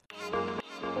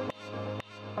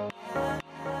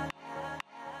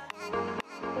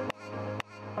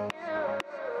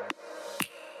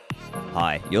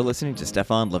Hi, you're listening to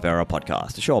Stefan Livera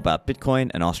Podcast, a show about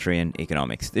Bitcoin and Austrian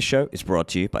economics. This show is brought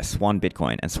to you by Swan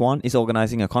Bitcoin, and Swan is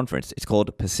organizing a conference. It's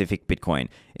called Pacific Bitcoin.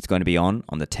 It's going to be on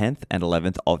the 10th and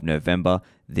 11th of November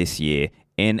this year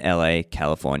in LA,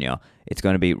 California. It's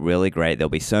going to be really great. There'll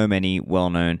be so many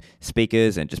well-known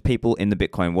speakers and just people in the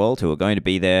Bitcoin world who are going to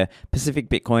be there. Pacific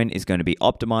Bitcoin is going to be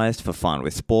optimized for fun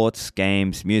with sports,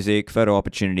 games, music, photo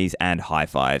opportunities, and high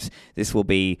fives. This will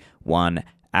be one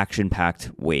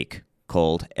action-packed week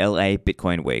called LA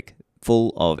Bitcoin Week,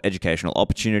 full of educational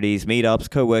opportunities, meetups,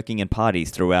 co-working, and parties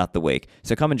throughout the week.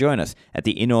 So come and join us at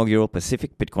the inaugural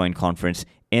Pacific Bitcoin Conference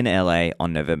in LA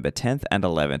on November 10th and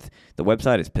 11th. The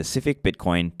website is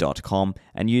pacificbitcoin.com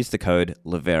and use the code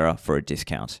Livera for a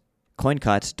discount.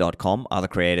 CoinKite.com are the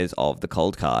creators of the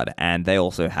Cold Card, and they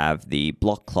also have the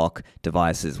block clock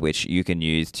devices which you can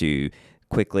use to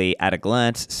quickly, at a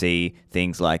glance, see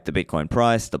things like the Bitcoin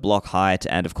price, the block height,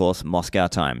 and of course, Moscow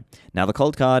time. Now, the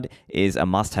Cold Card is a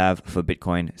must-have for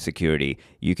Bitcoin security.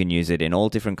 You can use it in all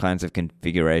different kinds of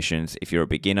configurations. If you're a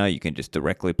beginner, you can just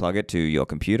directly plug it to your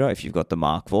computer. If you've got the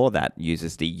Mark IV, that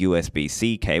uses the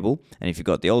USB-C cable. And if you've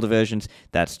got the older versions,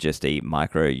 that's just a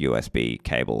micro USB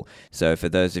cable. So for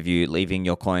those of you leaving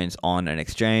your coins on an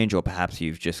exchange, or perhaps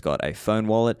you've just got a phone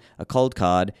wallet, a Cold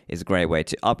Card is a great way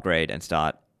to upgrade and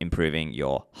start improving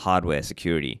your hardware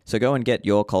security. So go and get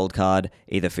your Cold Card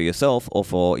either for yourself or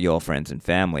for your friends and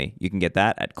family. You can get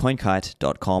that at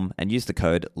coinkite.com and use the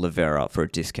code Livera for a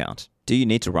discount. Do you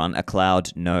need to run a cloud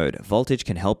node? Voltage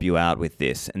can help you out with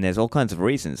this, and there's all kinds of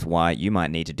reasons why you might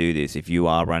need to do this if you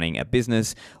are running a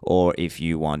business or if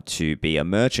you want to be a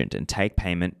merchant and take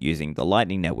payment using the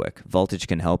Lightning Network. Voltage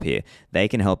can help here. They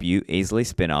can help you easily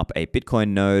spin up a Bitcoin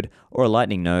node or a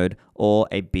Lightning node or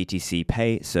a BTC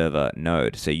Pay server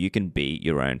node, so you can be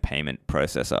your own payment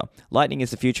processor. Lightning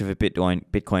is the future for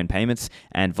Bitcoin payments,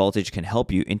 and Voltage can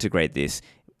help you integrate this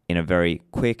in a very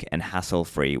quick and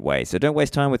hassle-free way. So don't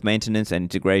waste time with maintenance and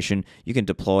integration. You can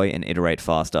deploy and iterate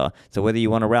faster. So whether you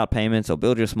want to route payments or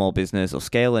build your small business or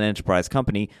scale an enterprise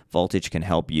company, Voltage can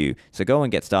help you. So go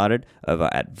and get started over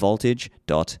at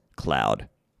voltage.cloud.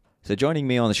 So joining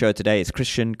me on the show today is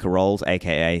Christian Karolz,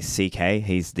 aka CK.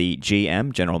 He's the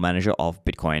GM, General Manager of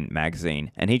Bitcoin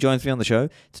Magazine. And he joins me on the show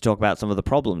to talk about some of the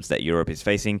problems that Europe is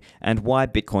facing and why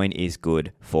Bitcoin is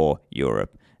good for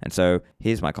Europe. And so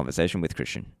here's my conversation with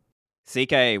Christian.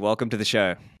 CK, welcome to the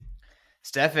show.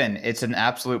 Stefan, it's an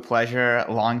absolute pleasure.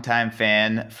 Longtime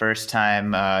fan, first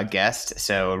time guest,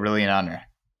 so really an honor.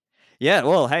 Yeah,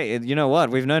 well, hey, you know what?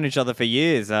 We've known each other for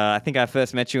years. I think I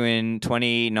first met you in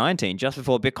 2019, just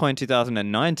before Bitcoin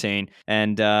 2019.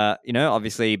 And,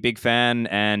 obviously big fan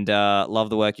and love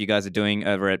the work you guys are doing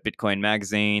over at Bitcoin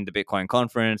Magazine, the Bitcoin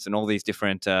Conference, and all these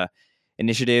different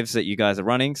initiatives that you guys are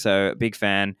running. So big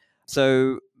fan.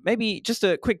 So maybe just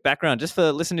a quick background, just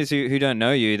for listeners who don't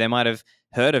know you. They might have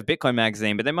heard of Bitcoin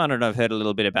Magazine, but they might not have heard a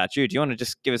little bit about you. Do you want to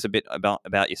just give us a bit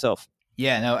about yourself?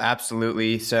 Yeah, no,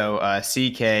 absolutely. So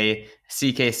CK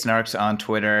Snarks on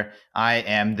Twitter. I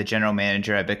am the general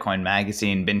manager at Bitcoin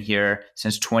Magazine, been here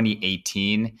since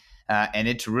 2018. And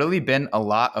it's really been a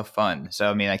lot of fun. So,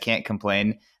 I mean, I can't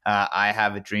complain. I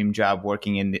have a dream job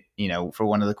working in, for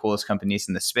one of the coolest companies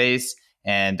in the space.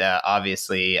 And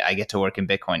obviously, I get to work in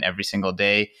Bitcoin every single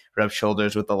day, rub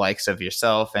shoulders with the likes of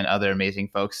yourself and other amazing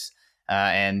folks.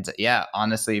 And yeah,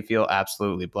 honestly, feel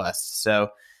absolutely blessed. So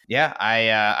yeah,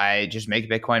 I just make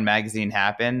Bitcoin Magazine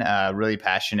happen. Really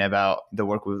passionate about the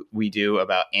work we do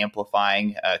about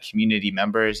amplifying community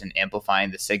members and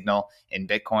amplifying the signal in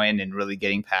Bitcoin and really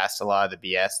getting past a lot of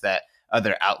the BS that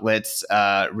other outlets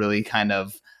really kind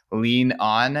of lean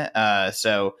on.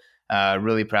 So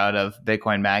really proud of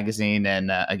Bitcoin Magazine.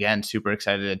 And again, super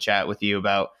excited to chat with you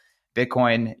about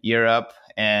Bitcoin Europe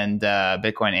and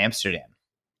Bitcoin Amsterdam.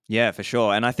 Yeah, for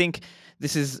sure. And I think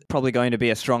this is probably going to be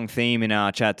a strong theme in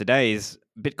our chat today is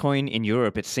Bitcoin in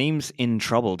Europe. It seems in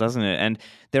trouble, doesn't it? And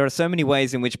there are so many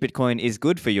ways in which Bitcoin is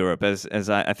good for Europe, as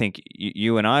I think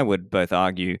you and I would both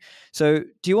argue. So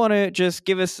do you want to just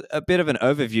give us a bit of an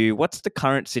overview? What's the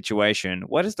current situation?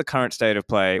 What is the current state of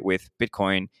play with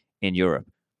Bitcoin in Europe?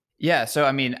 Yeah, so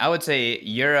I mean, I would say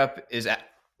Europe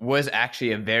was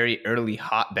actually a very early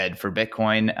hotbed for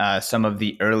Bitcoin. Some of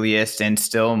the earliest and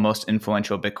still most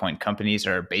influential Bitcoin companies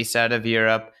are based out of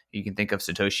Europe. You can think of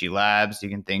Satoshi Labs. You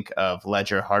can think of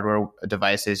Ledger hardware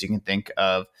devices. You can think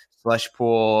of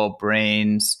Slushpool,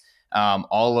 Brains,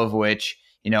 all of which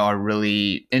are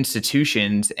really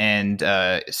institutions and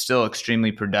still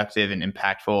extremely productive and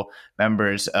impactful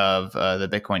members of the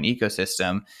Bitcoin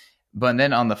ecosystem. But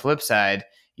then on the flip side,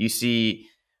 you see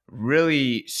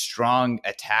really strong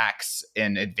attacks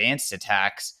and advanced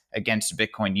attacks against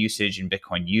Bitcoin usage and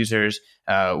Bitcoin users.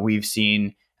 We've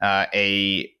seen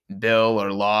a bill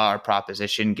or law or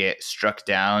proposition get struck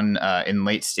down in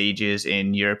late stages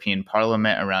in European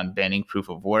Parliament around banning proof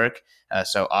of work.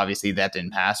 So obviously that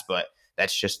didn't pass, but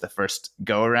that's just the first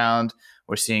go around.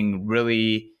 We're seeing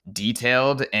really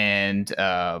detailed and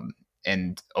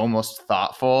almost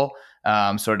thoughtful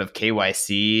sort of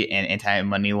KYC and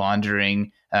anti-money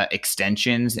laundering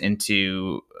extensions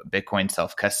into Bitcoin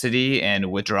self-custody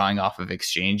and withdrawing off of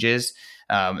exchanges.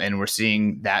 And we're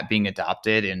seeing that being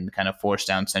adopted and kind of forced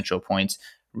down central points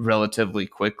relatively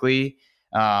quickly.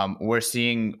 We're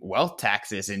seeing wealth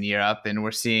taxes in Europe, and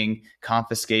we're seeing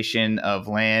confiscation of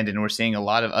land, and we're seeing a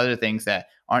lot of other things that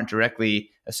aren't directly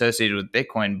associated with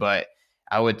Bitcoin, but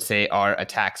I would say are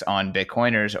attacks on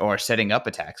Bitcoiners or setting up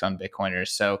attacks on Bitcoiners.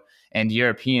 So, and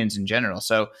Europeans in general.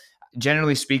 So,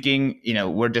 generally speaking,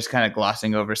 we're just kind of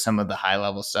glossing over some of the high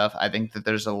level stuff. I think that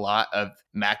there's a lot of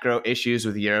macro issues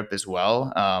with Europe as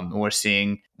well. We're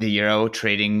seeing the euro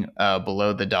trading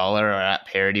below the dollar or at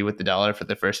parity with the dollar for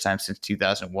the first time since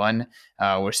 2001.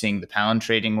 We're seeing the pound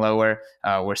trading lower.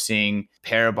 We're seeing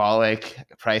parabolic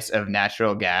price of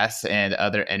natural gas and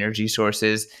other energy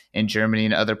sources in Germany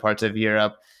and other parts of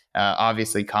Europe.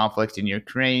 Obviously, conflict in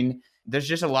Ukraine. There's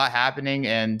just a lot happening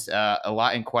and a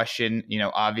lot in question.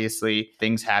 Obviously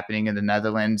things happening in the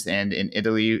Netherlands and in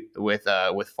Italy with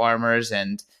farmers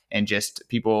and just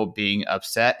people being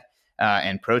upset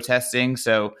and protesting.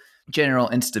 So general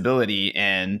instability,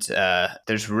 and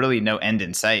there's really no end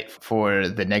in sight for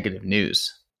the negative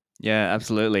news. Yeah,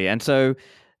 absolutely. And so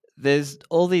there's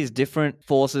all these different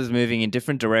forces moving in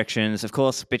different directions. Of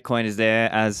course, Bitcoin is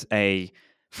there as a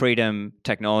freedom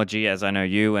technology, as I know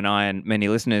you and I and many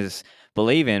listeners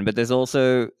believe in, but there's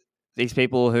also these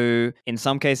people who, in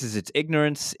some cases, it's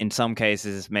ignorance, in some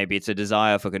cases, maybe it's a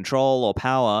desire for control or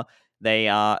power. They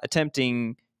are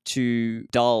attempting to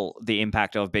dull the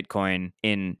impact of Bitcoin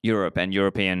in Europe and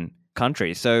European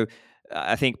countries. So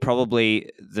I think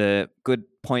probably the good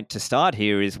point to start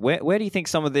here is where do you think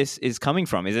some of this is coming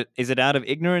from? Is it out of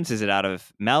ignorance? Is it out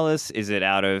of malice? Is it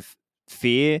out of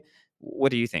fear?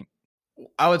 What do you think?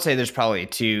 I would say there's probably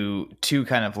two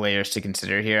kind of layers to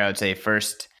consider here. I would say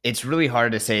first, it's really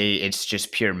hard to say it's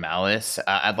just pure malice.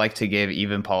 I'd like to give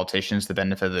even politicians the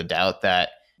benefit of the doubt that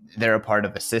they're a part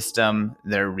of a system.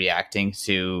 They're reacting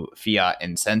to fiat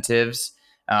incentives.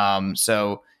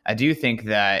 So I do think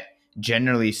that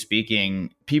generally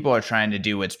speaking, people are trying to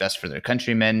do what's best for their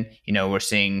countrymen. We're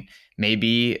seeing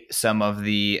maybe some of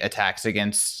the attacks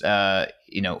against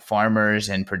farmers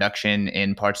and production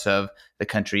in parts of the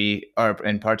country or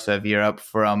in parts of Europe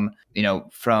from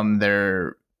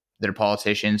their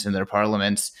politicians and their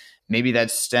parliaments. Maybe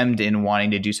that's stemmed in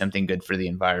wanting to do something good for the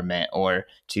environment or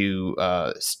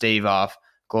to stave off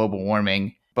global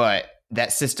warming. But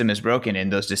that system is broken,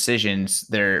 and those decisions,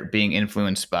 they're being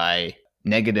influenced by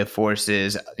negative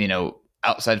forces,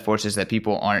 outside forces that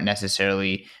people aren't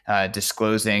necessarily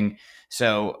disclosing.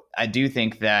 So I do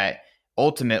think that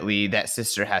ultimately that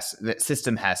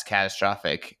system has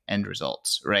catastrophic end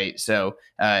results, right? So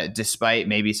despite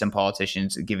maybe some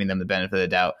politicians giving them the benefit of the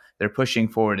doubt, they're pushing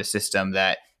forward a system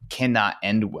that cannot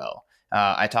end well.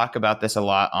 I talk about this a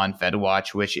lot on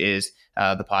FedWatch, which is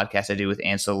the podcast I do with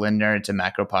Ansel Lindner. It's a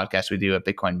macro podcast we do at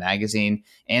Bitcoin Magazine.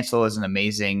 Ansel is an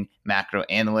amazing macro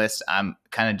analyst. I'm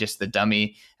kind of just the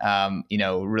dummy,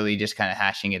 really just kind of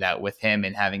hashing it out with him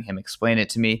and having him explain it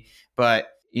to me. But,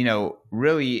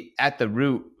 really at the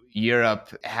root, Europe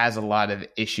has a lot of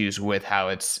issues with how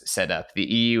it's set up. The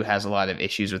EU has a lot of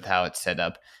issues with how it's set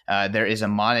up. There is a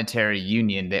monetary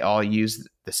union. They all use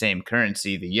the same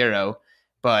currency, the euro,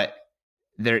 but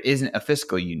there isn't a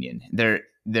fiscal union.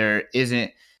 There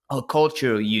isn't a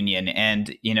cultural union,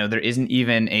 and there isn't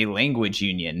even a language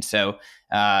union. So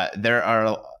there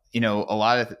are a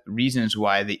lot of reasons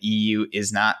why the EU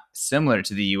is not similar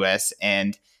to the US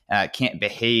and can't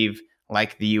behave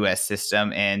like the US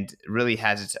system, and really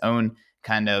has its own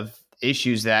kind of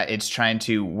issues that it's trying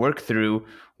to work through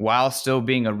while still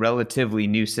being a relatively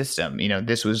new system.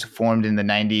 This was formed in the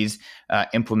 90s,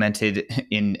 implemented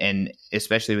in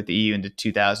especially with the EU in the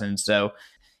 2000s. So,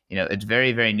 it's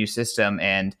very, very new system,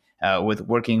 and with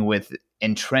working with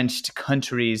entrenched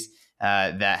countries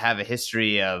that have a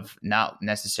history of not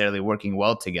necessarily working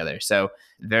well together. So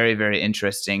very, very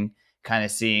interesting kind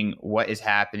of seeing what is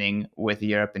happening with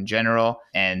Europe in general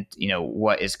and,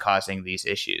 what is causing these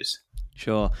issues.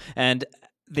 Sure. And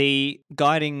the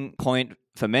guiding point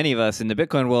for many of us in the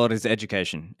Bitcoin world is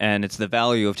education, and it's the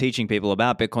value of teaching people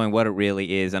about Bitcoin, what it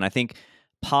really is. And I think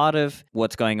part of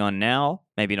what's going on now,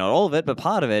 maybe not all of it, but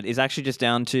part of it is actually just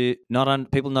down to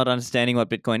people not understanding what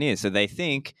Bitcoin is. So they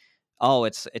think, oh,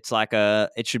 it's like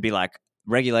it should be like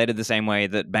regulated the same way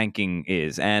that banking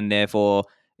is, and therefore,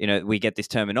 we get this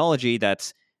terminology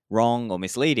that's wrong or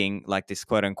misleading, like this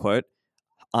quote unquote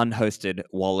unhosted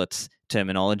wallets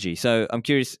terminology. So I'm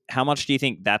curious, how much do you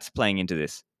think that's playing into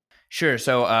this? Sure.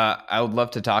 So I would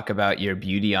love to talk about your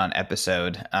Beauty On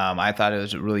episode. I thought it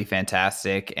was really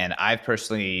fantastic, and I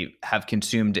personally have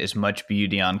consumed as much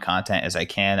Beauty On content as I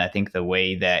can. I think the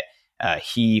way that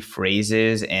he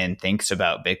phrases and thinks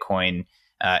about Bitcoin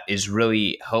is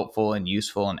really helpful and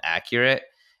useful and accurate.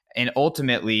 And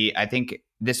ultimately, I think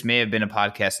this may have been a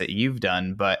podcast that you've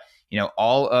done, but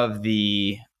all of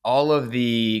the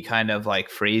kind of like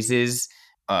phrases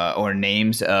or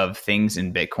names of things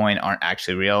in Bitcoin aren't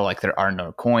actually real. Like there are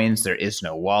no coins, there is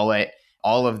no wallet.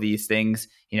 All of these things,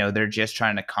 they're just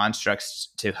trying to constructs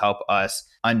to help us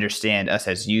understand, us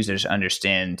as users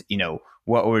understand,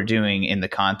 what we're doing in the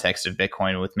context of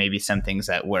Bitcoin with maybe some things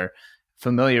that we're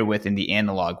familiar with in the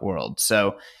analog world.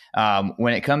 So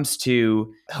when it comes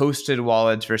to hosted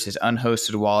wallets versus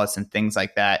unhosted wallets and things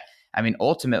like that, I mean,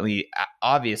 ultimately,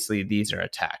 obviously, these are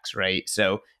attacks, right?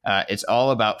 So it's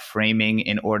all about framing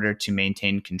in order to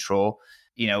maintain control.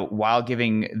 While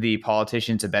giving the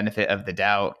politicians a benefit of the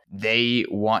doubt, they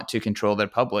want to control their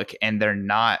public, and they're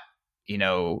not,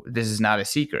 this is not a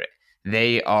secret.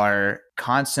 They are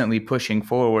constantly pushing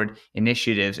forward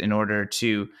initiatives in order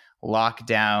to lock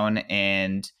down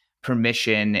and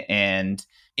permission and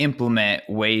implement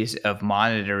ways of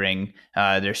monitoring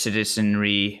their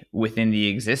citizenry within the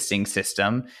existing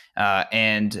system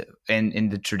and in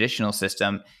the traditional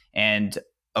system. And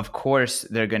of course,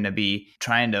 they're going to be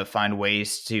trying to find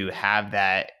ways to have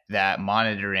that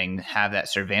monitoring, have that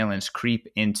surveillance creep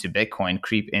into Bitcoin,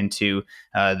 creep into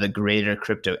the greater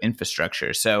crypto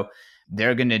infrastructure. So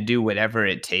they're going to do whatever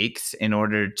it takes in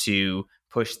order to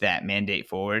push that mandate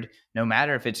forward, no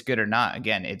matter if it's good or not.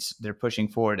 Again, they're pushing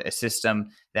forward a system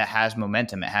that has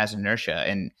momentum, it has inertia,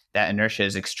 and that inertia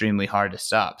is extremely hard to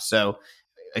stop. So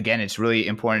again, it's really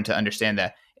important to understand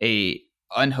that a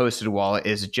unhosted wallet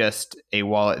is just a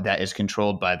wallet that is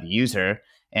controlled by the user,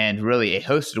 and really a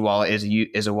hosted wallet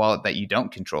is a wallet that you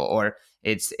don't control, or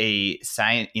it's a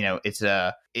sign,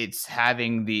 it's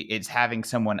having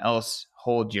someone else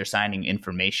hold your signing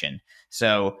information.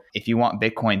 So if you want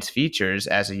Bitcoin's features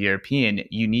as a European,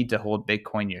 you need to hold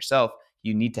Bitcoin yourself.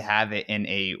 You need to have it in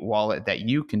a wallet that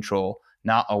you control,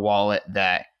 not a wallet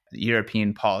that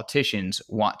European politicians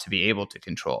want to be able to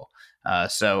control.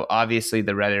 So obviously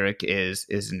the rhetoric is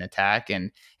an attack,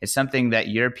 and it's something that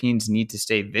Europeans need to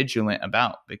stay vigilant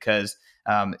about, because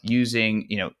using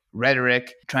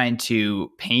rhetoric, trying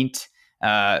to paint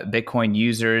Bitcoin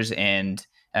users and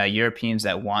Europeans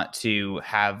that want to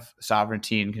have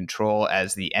sovereignty and control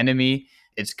as the enemy,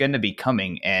 it's going to be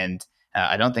coming, and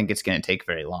I don't think it's going to take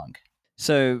very long.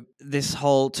 So this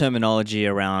whole terminology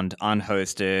around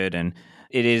unhosted, and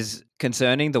it is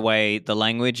concerning the way the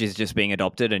language is just being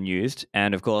adopted and used.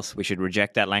 And of course, we should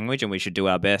reject that language, and we should do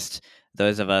our best.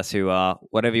 Those of us who are,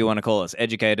 whatever you want to call us,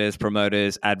 educators,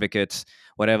 promoters, advocates,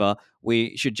 whatever,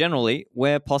 we should generally,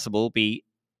 where possible, be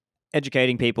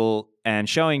educating people and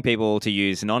showing people to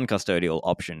use non-custodial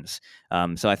options.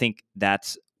 So I think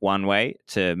that's one way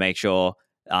to make sure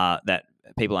that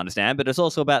people understand. But it's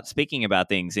also about speaking about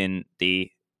things in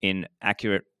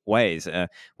accurate ways,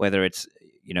 whether it's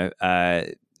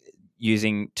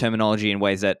using terminology in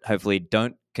ways that hopefully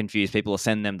don't confuse people or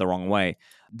send them the wrong way.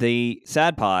 The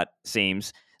sad part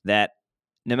seems that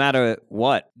no matter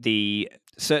what, the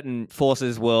certain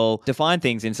forces will define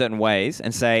things in certain ways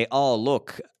and say, oh,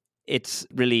 look, it's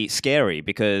really scary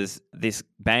because this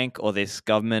bank or this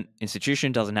government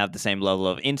institution doesn't have the same level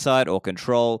of insight or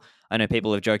control. I know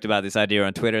people have joked about this idea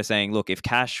on Twitter saying, look, if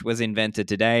cash was invented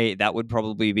today, that would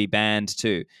probably be banned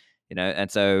too.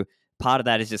 And so part of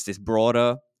that is just this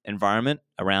broader environment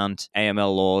around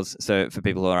AML laws. So for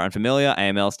people who are unfamiliar,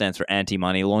 AML stands for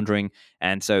anti-money laundering.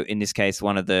 And so in this case,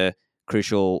 one of the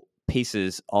crucial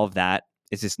pieces of that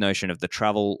is this notion of the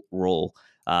travel rule.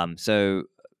 So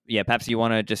yeah, perhaps you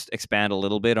want to just expand a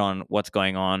little bit on what's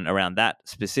going on around that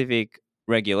specific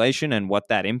regulation and what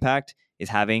that impact is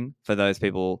having for those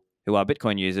people who are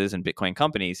Bitcoin users and Bitcoin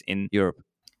companies in Europe.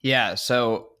 Yeah.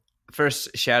 So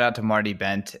first, shout out to Marty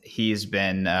Bent. He's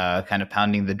been kind of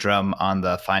pounding the drum on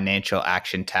the Financial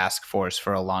Action Task Force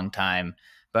for a long time,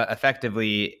 but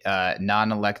effectively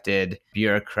non-elected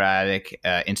bureaucratic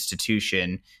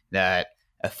institution that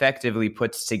effectively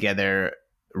puts together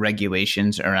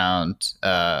regulations around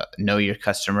know your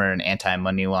customer and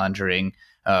anti-money laundering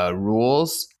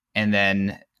rules, and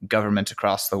then governments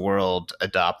across the world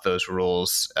adopt those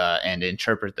rules and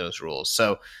interpret those rules.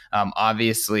 So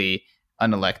obviously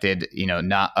unelected,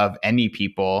 not of any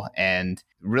people, and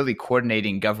really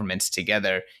coordinating governments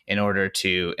together in order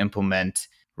to implement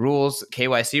rules,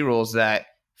 KYC rules that,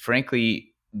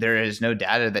 frankly, there is no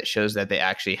data that shows that they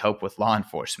actually help with law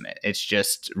enforcement. It's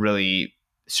just really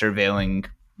surveilling,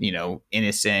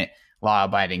 innocent,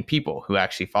 law-abiding people who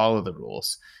actually follow the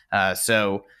rules.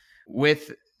 So,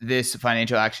 with this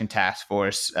Financial Action Task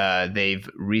Force, they've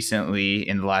recently,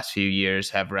 in the last few years,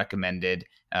 have recommended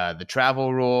the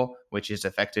travel rule, which is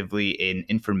effectively an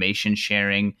information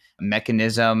sharing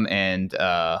mechanism and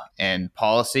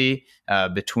policy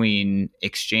between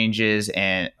exchanges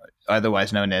and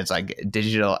otherwise known as like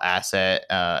digital asset.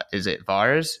 Is it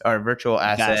VARs or virtual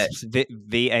asset?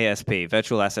 VASP,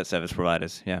 virtual asset service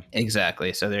providers. Yeah,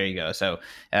 exactly. So there you go. So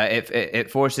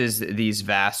it forces these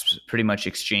VASPs, pretty much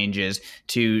exchanges,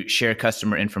 to share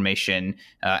customer information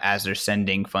as they're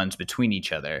sending funds between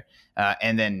each other.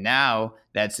 And then now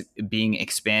that's being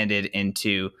expanded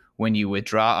into when you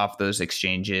withdraw off those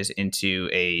exchanges into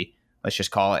let's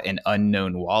just call it an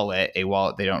unknown wallet, a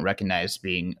wallet they don't recognize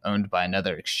being owned by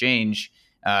another exchange.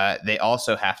 They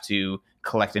also have to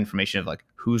collect information of like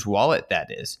whose wallet that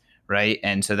is, right?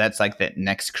 And so that's like that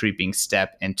next creeping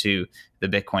step into the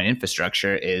Bitcoin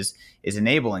infrastructure is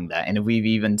enabling that. And we've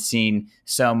even seen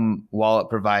some wallet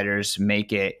providers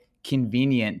make it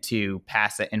convenient to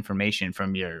pass that information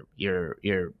from your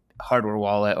hardware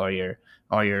wallet or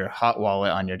your hot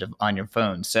wallet on your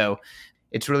phone. So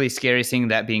it's really scary seeing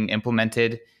that being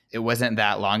implemented. It wasn't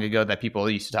that long ago that people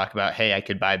used to talk about, hey, I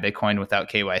could buy Bitcoin without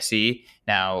KYC.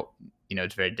 Now,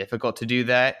 it's very difficult to do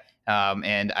that.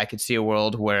 And I could see a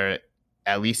world where,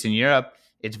 at least in Europe,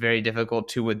 it's very difficult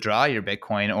to withdraw your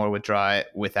Bitcoin or withdraw it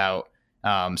without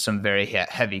some very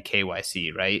heavy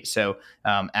KYC, right? So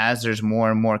as there's more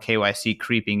and more KYC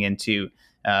creeping into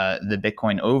the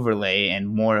Bitcoin overlay and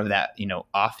more of that,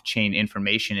 off-chain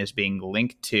information is being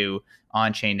linked to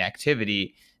on-chain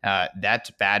activity,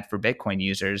 that's bad for Bitcoin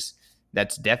users.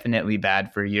 That's definitely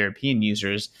bad for European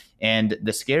users. And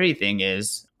the scary thing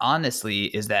is, honestly,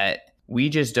 is that we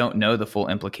just don't know the full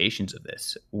implications of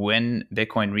this. When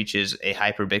Bitcoin reaches a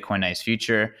hyper Bitcoinized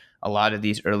future, a lot of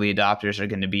these early adopters are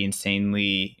going to be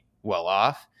insanely well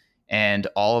off. And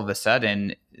all of a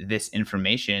sudden, this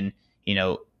information,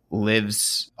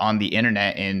 lives on the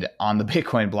internet and on the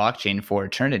Bitcoin blockchain for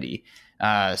eternity.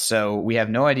 So we have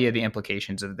no idea the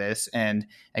implications of this. And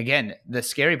again, the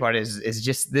scary part is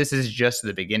just this is just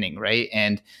the beginning, right?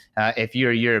 And if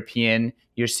you're European,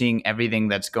 you're seeing everything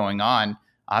that's going on.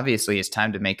 Obviously, it's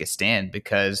time to make a stand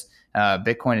because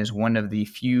Bitcoin is one of the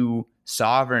few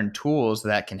sovereign tools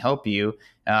that can help you,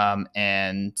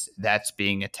 and that's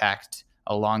being attacked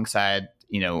alongside,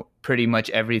 pretty much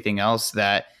everything else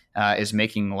that is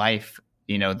making life,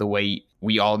 the way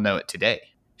we all know it today.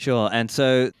 Sure. And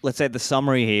so let's say the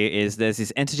summary here is there's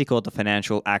this entity called the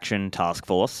Financial Action Task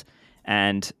Force,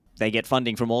 and they get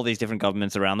funding from all these different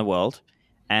governments around the world.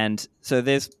 And so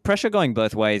there's pressure going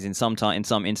both ways in some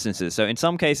instances. So in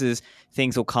some cases,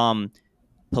 things will come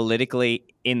politically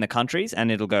in the countries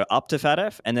and it'll go up to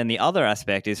FATF. And then the other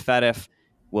aspect is FATF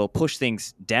will push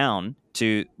things down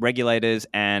to regulators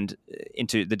and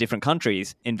into the different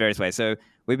countries in various ways. So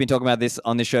we've been talking about this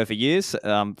on this show for years.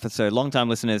 So long-time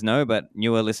listeners know, but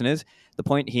newer listeners, the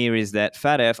point here is that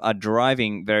FATF are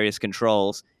driving various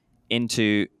controls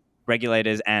into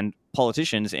regulators and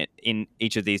politicians in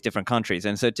each of these different countries.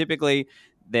 And so typically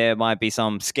there might be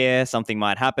some scare, something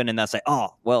might happen, and they'll say, oh,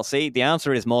 well, see, the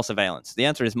answer is more surveillance. The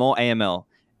answer is more AML.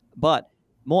 But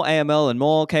more AML and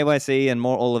more KYC and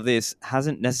more all of this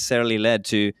hasn't necessarily led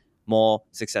to more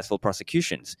successful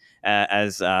prosecutions.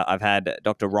 As I've had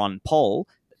Dr. Ron Paul,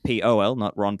 P-O-L,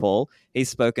 not Ron Paul, he's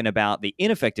spoken about the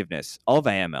ineffectiveness of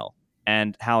AML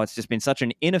and how it's just been such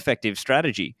an ineffective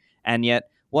strategy. And yet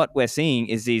what we're seeing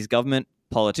is these government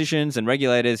politicians and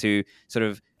regulators who sort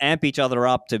of amp each other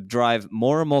up to drive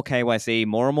more and more KYC,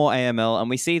 more and more AML. And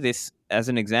we see this as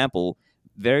an example.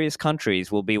 Various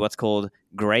countries will be what's called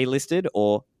grey listed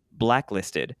or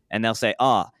blacklisted. And they'll say,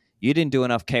 you didn't do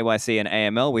enough KYC and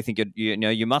AML. We think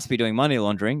you must be doing money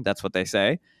laundering. That's what they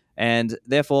say. And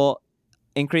therefore,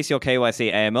 increase your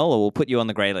KYC AML or we'll put you on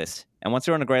the grey list. And once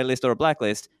you're on a grey list or a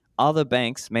blacklist, other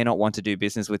banks may not want to do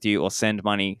business with you or send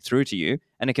money through to you.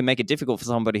 And it can make it difficult for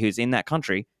somebody who's in that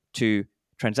country to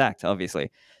transact,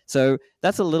 obviously. So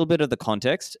that's a little bit of the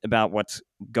context about what's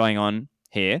going on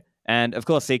here. And of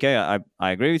course, CK, I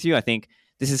agree with you. I think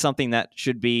this is something that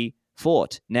should be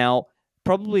fought. Now,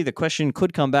 probably the question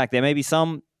could come back. There may be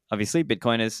some, obviously,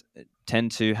 Bitcoiners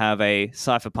tend to have a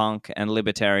cypherpunk and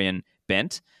libertarian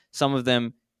bent. Some of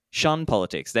them shun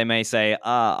politics. They may say,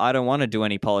 I don't want to do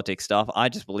any politics stuff. I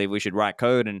just believe we should write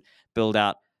code and build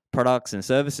out products and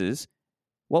services.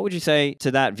 What would you say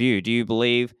to that view? Do you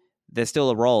believe there's still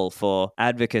a role for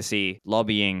advocacy,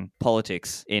 lobbying,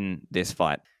 politics in this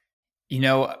fight?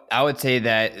 I would say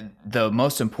that the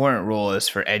most important role is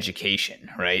for education,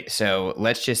 right? So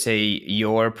let's just say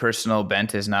your personal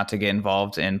bent is not to get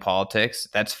involved in politics.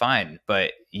 That's fine,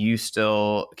 but you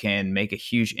still can make a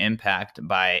huge impact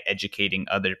by educating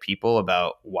other people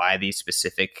about why these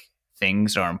specific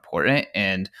things are important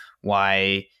and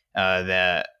why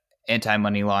the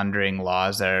anti-money laundering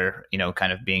laws that are,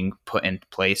 kind of being put in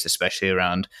place, especially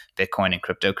around Bitcoin and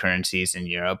cryptocurrencies in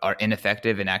Europe, are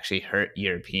ineffective and actually hurt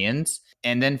Europeans.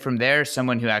 And then from there,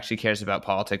 someone who actually cares about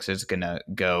politics is going to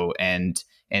go and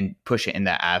push it in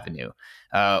that avenue.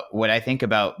 What I think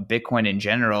about Bitcoin in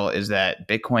general is that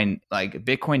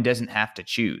Bitcoin doesn't have to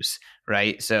choose,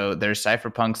 right? So there's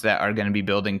cypherpunks that are going to be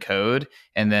building code,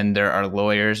 and then there are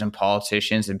lawyers and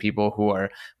politicians and people who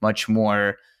are much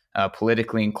more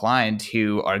politically inclined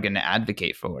who are going to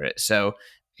advocate for it. So,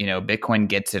 Bitcoin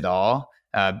gets it all.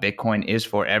 Bitcoin is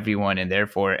for everyone, and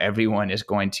therefore everyone is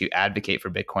going to advocate for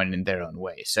Bitcoin in their own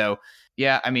way. So,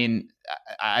 yeah, I mean,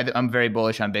 I'm very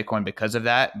bullish on Bitcoin because of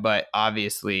that. But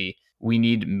obviously, we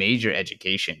need major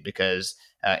education because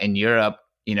in Europe,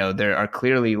 there are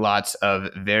clearly lots of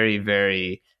very,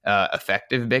 very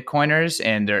effective Bitcoiners,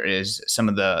 and there is some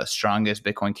of the strongest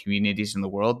Bitcoin communities in the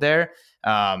world there,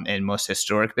 and most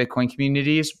historic Bitcoin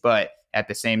communities. But at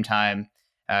the same time,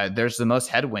 there's the most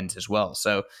headwinds as well.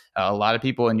 So a lot of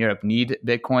people in Europe need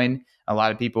Bitcoin. A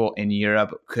lot of people in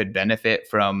Europe could benefit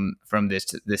from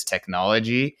this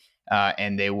technology,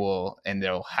 and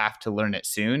they'll have to learn it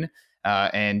soon.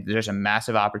 And there's a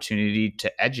massive opportunity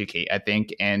to educate, I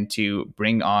think, and to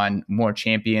bring on more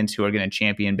champions who are going to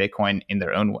champion Bitcoin in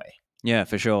their own way. Yeah,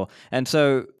 for sure. And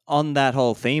so on that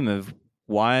whole theme of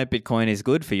why Bitcoin is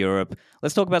good for Europe,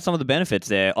 let's talk about some of the benefits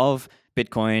there of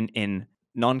Bitcoin in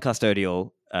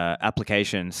non-custodial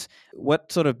applications.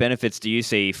 What sort of benefits do you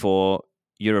see for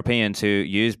Europeans who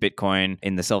use Bitcoin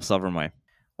in the self-sovereign way?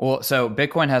 Well, so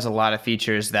Bitcoin has a lot of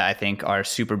features that I think are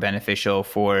super beneficial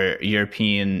for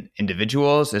European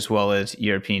individuals as well as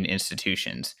European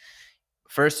institutions.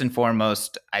 First and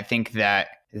foremost, I think that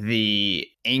the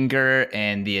anger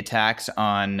and the attacks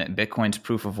on Bitcoin's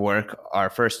proof of work are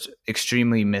first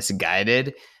extremely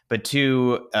misguided, but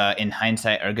two, in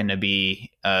hindsight, are going to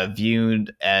be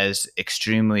viewed as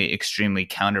extremely, extremely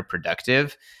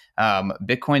counterproductive.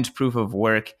 Bitcoin's proof of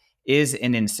work is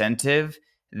an incentive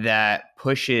that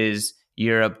pushes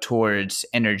Europe towards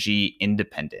energy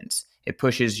independence. It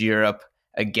pushes Europe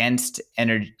against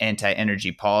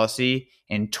anti-energy policy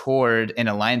and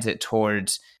aligns it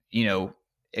towards,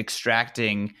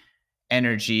 extracting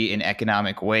energy in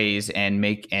economic ways and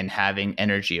having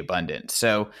energy abundance.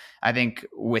 So I think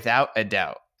without a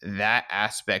doubt, that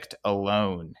aspect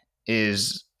alone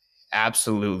is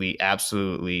absolutely,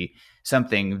 absolutely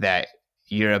something that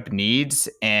Europe needs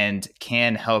and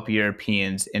can help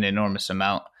Europeans in an enormous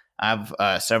amount. I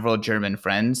have several German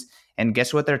friends, and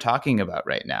guess what they're talking about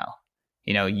right now?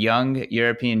 Young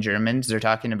European Germans, they're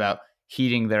talking about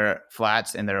heating their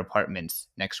flats and their apartments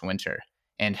next winter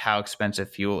and how expensive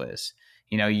fuel is.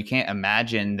 You can't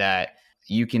imagine that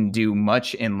you can do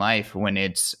much in life when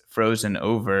it's frozen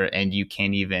over and you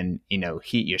can't even,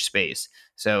 heat your space.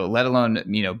 So let alone,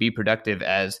 be productive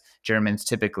as Germans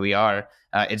typically are.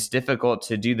 It's difficult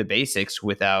to do the basics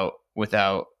without,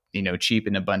 cheap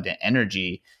and abundant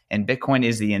energy. And Bitcoin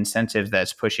is the incentive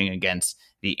that's pushing against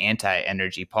the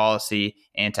anti-energy policy,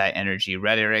 anti-energy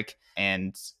rhetoric,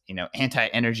 and,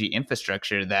 anti-energy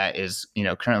infrastructure that is,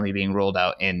 currently being rolled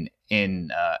out in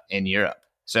Europe.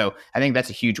 So I think that's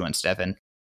a huge one, Stefan.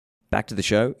 Back to the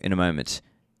show in a moment.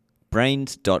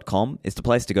 Braiins.com is the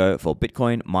place to go for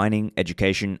Bitcoin mining,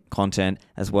 education, content,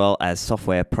 as well as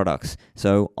software products.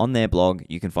 So on their blog,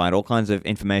 you can find all kinds of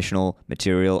informational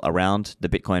material around the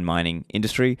Bitcoin mining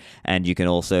industry, and you can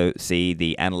also see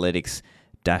the analytics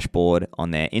dashboard on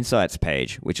their insights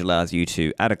page, which allows you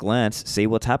to, at a glance, see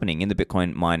what's happening in the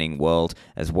Bitcoin mining world,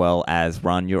 as well as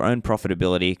run your own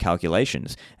profitability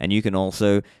calculations. And you can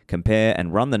also compare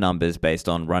and run the numbers based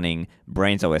on running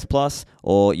Braiins OS Plus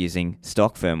or using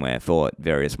stock firmware for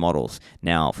various models.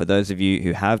 Now, for those of you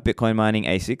who have Bitcoin mining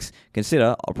ASICs,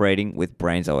 consider operating with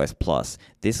Braiins OS Plus.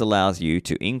 This allows you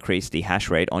to increase the hash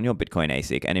rate on your Bitcoin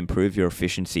ASIC and improve your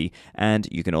efficiency, and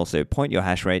you can also point your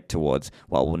hash rate towards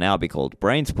what will now be called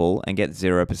Braiins Pool and get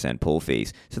 0% pool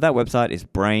fees. So that website is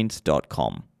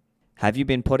braiins.com. Have you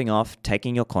been putting off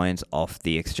taking your coins off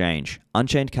the exchange?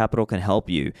 Unchained Capital can help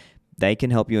you. they can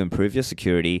help you improve your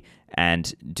security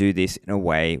and do this in a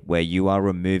way where you are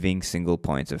removing single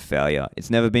points of failure. It's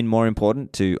never been more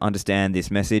important to understand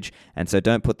this message, and so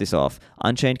don't put this off.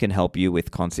 Unchained can help you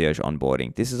with concierge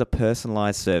onboarding. This is a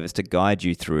personalized service to guide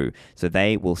you through. So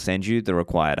they will send you the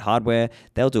required hardware,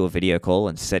 they'll do a video call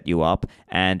and set you up,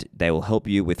 and they will help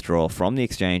you withdraw from the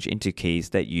exchange into keys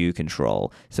that you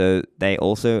control. So they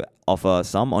also offer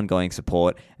some ongoing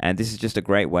support, and this is just a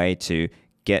great way to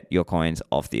get your coins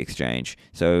off the exchange.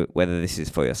 So whether this is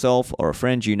for yourself or a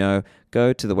friend you know,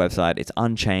 go to the website. It's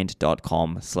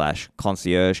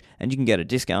unchained.com/concierge, and you can get a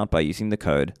discount by using the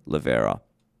code Livera.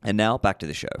 And now back to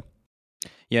the show.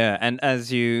 Yeah, and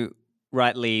as you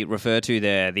rightly refer to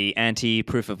there, the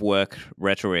anti-proof of work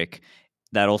rhetoric,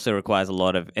 that also requires a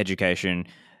lot of education.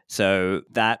 So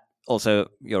that also,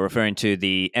 you're referring to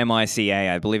the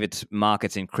MICA, I believe it's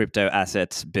Markets in Crypto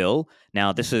Assets Bill.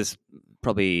 Now, this is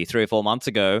probably 3 or 4 months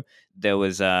ago. There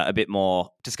was a bit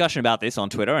more discussion about this on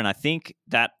Twitter, and I think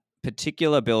that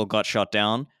particular bill got shot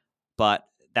down, but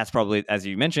that's probably, as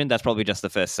you mentioned, that's probably just the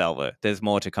first salvo. There's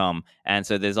more to come. And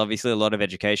so there's obviously a lot of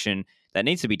education that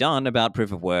needs to be done about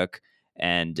proof of work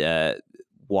and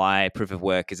why proof of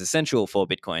work is essential for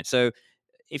Bitcoin. So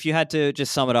if you had to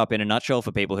just sum it up in a nutshell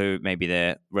for people who maybe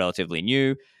they're relatively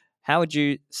new, how would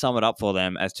you sum it up for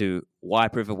them as to why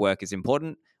proof of work is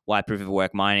important, why proof of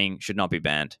work mining should not be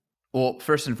banned? Well,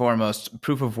 first and foremost,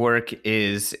 proof of work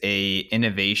is a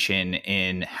innovation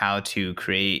in how to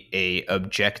create a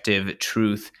objective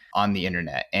truth on the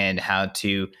internet and how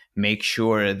to make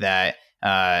sure that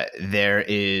there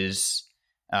is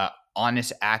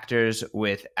honest actors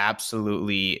with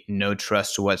absolutely no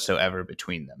trust whatsoever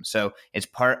between them. So it's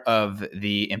part of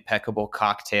the impeccable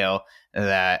cocktail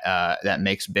that that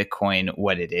makes Bitcoin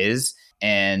what it is,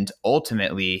 and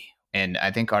ultimately. And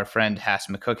I think our friend Hass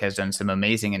McCook has done some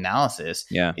amazing analysis.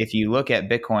 Yeah. If you look at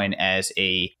Bitcoin as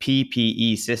a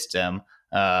PPE system,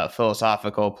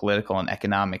 philosophical, political, and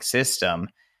economic system,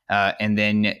 and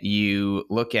then you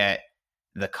look at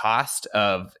the cost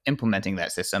of implementing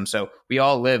that system. So we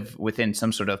all live within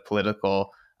some sort of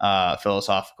political,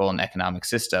 philosophical, and economic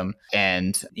system,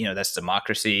 and that's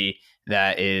democracy.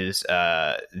 That is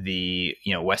the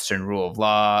Western rule of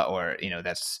law, or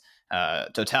that's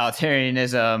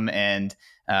totalitarianism and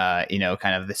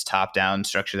kind of this top-down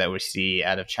structure that we see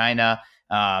out of China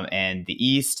and the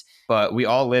East. But we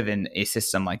all live in a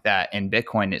system like that, and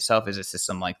Bitcoin itself is a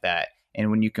system like that.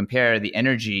 And when you compare the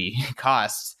energy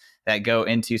costs that go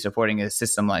into supporting a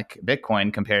system like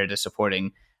Bitcoin compared to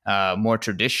supporting more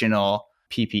traditional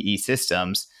PPE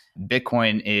systems,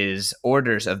 Bitcoin is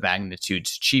orders of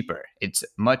magnitudes cheaper. It's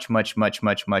much, much, much,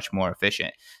 much, much more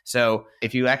efficient. So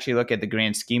if you actually look at the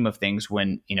grand scheme of things,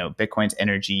 when Bitcoin's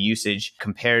energy usage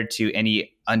compared to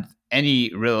any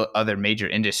real other major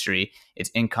industry, it's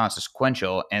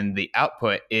inconsequential, and the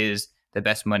output is the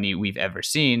best money we've ever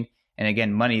seen. And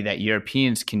again, money that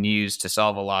Europeans can use to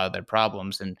solve a lot of their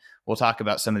problems. And we'll talk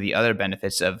about some of the other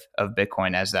benefits of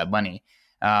Bitcoin as that money.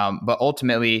 But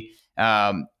ultimately,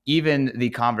 even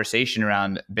the conversation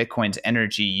around Bitcoin's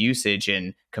energy usage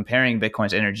and comparing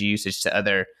Bitcoin's energy usage to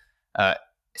other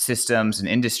systems and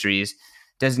industries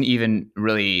doesn't even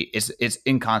really, it's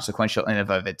inconsequential in and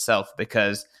of itself,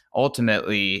 because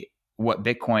ultimately what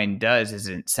Bitcoin does is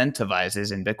it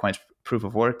incentivizes, and Bitcoin's proof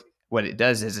of work, what it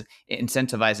does is it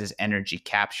incentivizes energy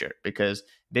capture, because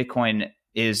Bitcoin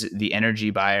is the energy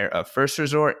buyer of first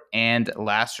resort and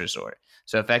last resort.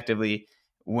 So effectively,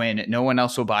 when no one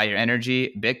else will buy your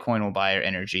energy, Bitcoin will buy your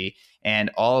energy. And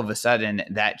all of a sudden,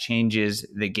 that changes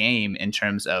the game in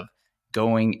terms of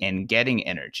going and getting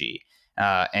energy.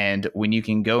 And when you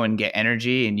can go and get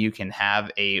energy and you can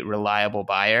have a reliable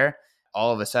buyer,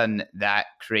 all of a sudden that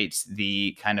creates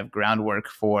the kind of groundwork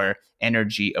for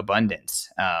energy abundance,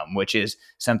 which is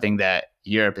something that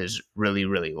Europe is really,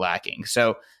 really lacking.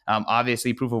 So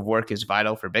obviously, proof of work is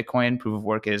vital for Bitcoin. Proof of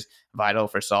work is vital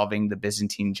for solving the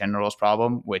Byzantine generals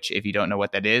problem, which if you don't know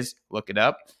what that is, look it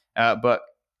up. But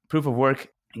proof of work,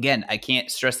 again, I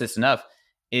can't stress this enough,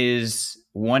 is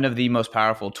one of the most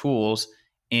powerful tools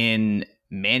in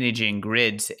managing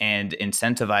grids and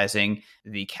incentivizing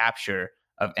the capture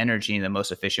of energy in the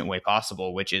most efficient way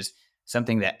possible, which is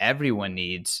something that everyone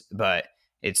needs, but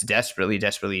it's desperately,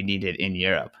 desperately needed in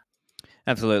Europe.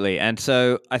 Absolutely. And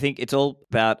so I think it's all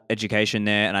about education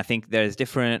there. And I think there's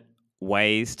different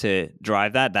ways to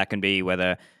drive that. That can be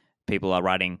whether people are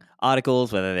writing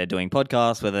articles, whether they're doing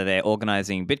podcasts, whether they're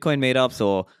organizing Bitcoin meetups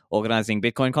or organizing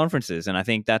Bitcoin conferences. And I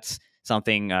think that's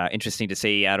something interesting to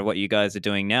see out of what you guys are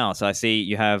doing now. So I see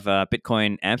you have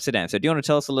Bitcoin Amsterdam. So do you want to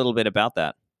tell us a little bit about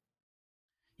that?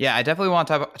 Yeah, I definitely want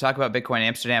to talk about Bitcoin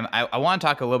Amsterdam. I want to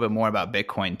talk a little bit more about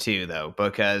Bitcoin too, though,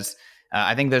 because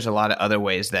I think there's a lot of other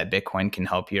ways that Bitcoin can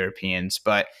help Europeans.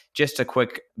 But just a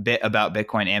quick bit about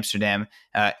Bitcoin Amsterdam.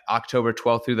 October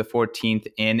 12th through the 14th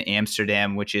in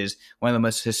Amsterdam, which is one of the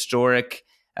most historic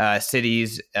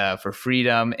cities for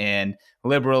freedom and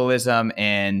liberalism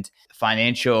and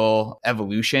financial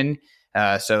evolution.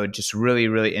 So just really,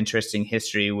 really interesting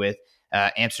history with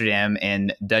Amsterdam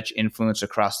and Dutch influence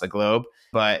across the globe.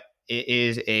 But it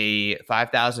is a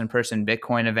 5,000 person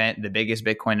Bitcoin event, the biggest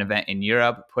Bitcoin event in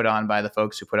Europe, put on by the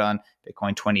folks who put on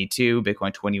Bitcoin 22,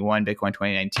 Bitcoin 21, Bitcoin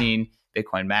 2019,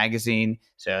 Bitcoin Magazine.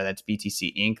 So that's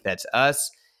BTC Inc. That's us.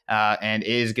 And it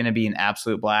is going to be an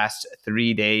absolute blast.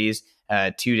 3 days,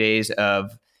 2 days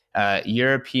of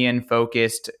European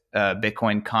focused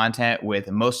Bitcoin content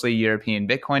with mostly European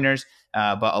Bitcoiners,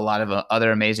 but a lot of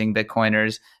other amazing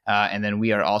Bitcoiners. And then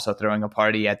we are also throwing a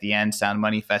party at the end, Sound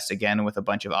Money Fest again, with a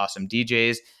bunch of awesome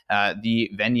DJs.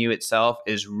 The venue itself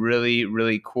is really,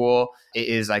 really cool. It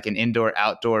is like an indoor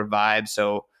outdoor vibe.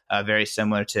 So very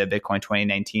similar to Bitcoin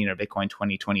 2019 or Bitcoin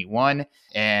 2021.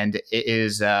 And it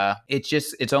is,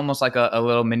 it's almost like a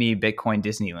little mini Bitcoin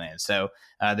Disneyland. So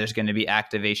there's going to be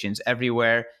activations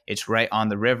everywhere. It's right on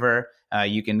the river.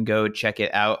 You can go check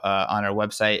it out on our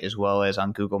website as well as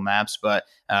on Google Maps. But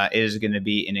it is going to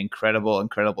be an incredible,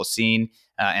 incredible scene.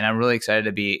 And I'm really excited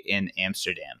to be in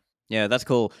Amsterdam. Yeah, that's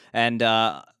cool. And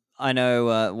I know,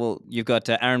 well, you've got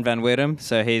Aaron Van Wirdum.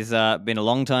 So he's been a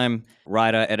long time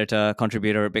writer, editor,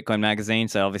 contributor at Bitcoin Magazine.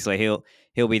 So obviously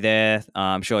he'll be there.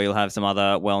 I'm sure you'll have some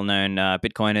other well-known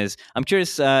Bitcoiners. I'm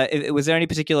curious, was there any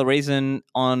particular reason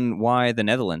on why the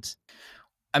Netherlands?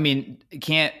 I mean,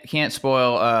 can't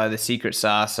spoil the secret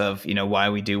sauce of why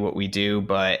we do what we do,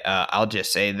 but I'll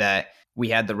just say that we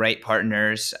had the right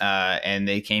partners, and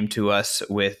they came to us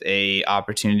with a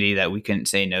opportunity that we couldn't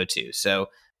say no to. So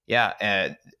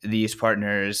yeah, these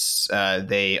partners,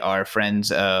 they are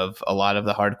friends of a lot of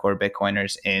the hardcore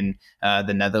Bitcoiners in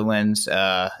the Netherlands.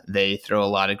 They throw a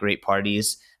lot of great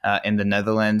parties in the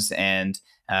Netherlands, and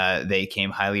they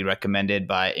came highly recommended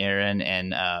by Aaron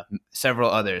and several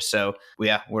others. So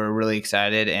yeah, we're really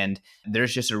excited, and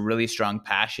there's just a really strong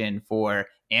passion for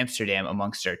Amsterdam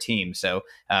amongst our team. So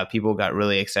people got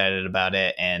really excited about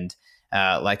it, and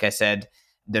like I said,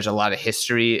 there's a lot of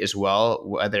history as well,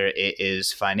 whether it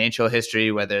is financial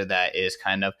history, whether that is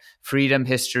kind of freedom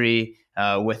history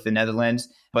with the Netherlands.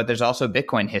 But there's also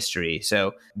Bitcoin history.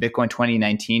 So Bitcoin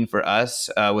 2019 for us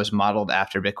was modeled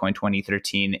after Bitcoin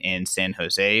 2013 in San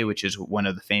Jose, which is one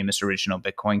of the famous original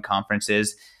Bitcoin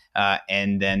conferences.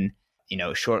 And then,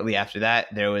 shortly after that,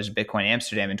 there was Bitcoin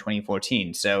Amsterdam in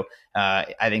 2014. So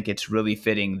I think it's really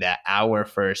fitting that our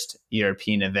first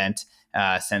European event,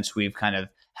 since we've kind of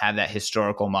have that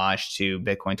historical homage to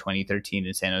Bitcoin 2013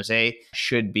 in San Jose,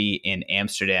 should be in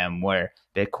Amsterdam, where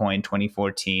Bitcoin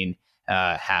 2014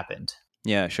 happened.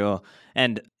 Yeah, sure.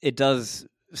 And it does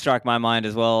strike my mind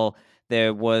as well.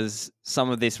 There was some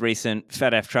of this recent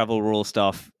FedF travel rule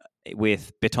stuff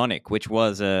with Bitonic, which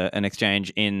was an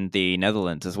exchange in the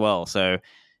Netherlands as well. So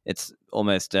it's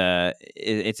almost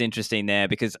it's interesting there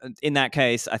because in that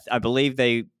case, I believe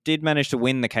they did manage to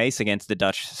win the case against the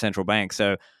Dutch central bank.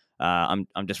 So I'm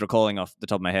just recalling off the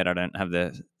top of my head. I don't have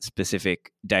the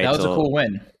specific dates. That was a cool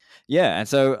win. Yeah, and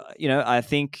so I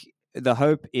think the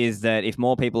hope is that if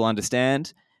more people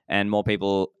understand and more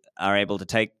people are able to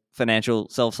take financial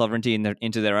self-sovereignty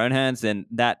into their own hands, then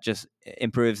that just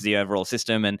improves the overall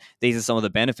system. And these are some of the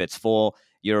benefits for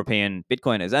European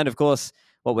Bitcoiners. And of course,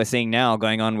 what we're seeing now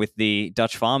going on with the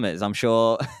Dutch farmers, I'm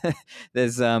sure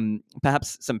there's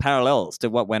perhaps some parallels to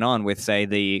what went on with, say,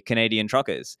 the Canadian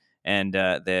truckers and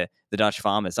the Dutch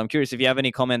farmers. So I'm curious if you have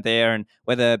any comment there and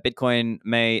whether Bitcoin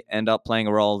may end up playing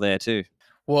a role there too.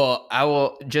 Well, I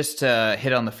will just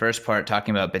hit on the first part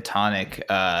talking about Bitonic.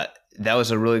 That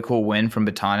was a really cool win from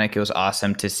Bitonic. It was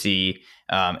awesome to see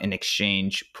an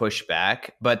exchange push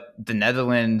back. But the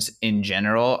Netherlands in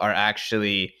general are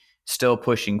actually still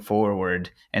pushing forward,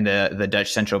 and the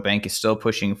Dutch central bank is still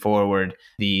pushing forward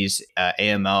these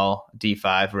AML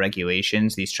D5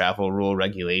 regulations, these travel rule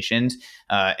regulations.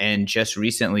 And just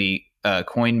recently,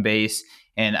 Coinbase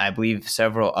and I believe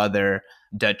several other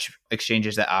Dutch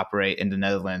exchanges that operate in the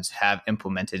Netherlands have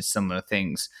implemented similar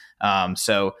things.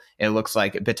 So it looks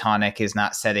like Bitonic is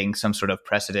not setting some sort of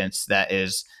precedence that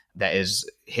is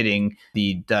hitting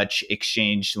the Dutch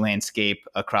exchange landscape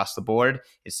across the board.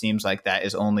 It seems like that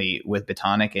is only with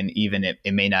Bitonic, and even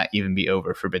it may not even be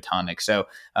over for Bitonic. So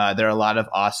there are a lot of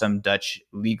awesome Dutch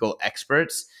legal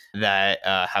experts that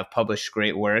have published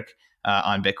great work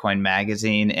on Bitcoin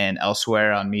Magazine and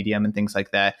elsewhere on Medium and things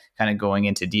like that, kind of going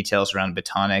into details around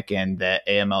Bitonic and the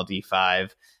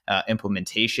AMLD5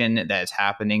 implementation that is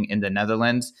happening in the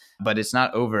Netherlands. But it's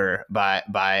not over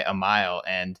by a mile.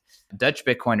 And Dutch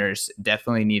Bitcoiners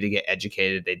definitely need to get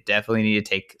educated. They definitely need to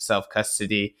take self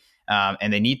custody,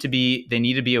 and they need to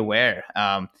be aware.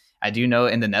 I do know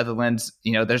in the Netherlands,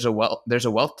 there's a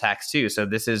wealth tax too. So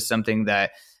this is something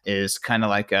that is kind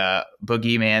of like a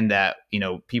boogeyman that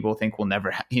people think will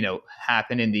never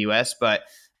happen in the U.S. But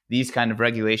these kind of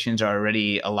regulations are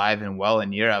already alive and well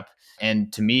in Europe.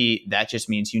 And to me, that just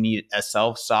means you need a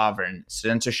self-sovereign,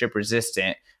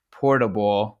 censorship-resistant,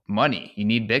 portable money. You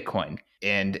need Bitcoin.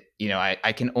 And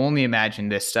I can only imagine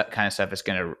this kind of stuff is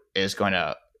going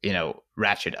to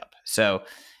ratchet up. So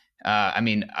I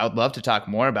would love to talk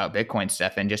more about Bitcoin,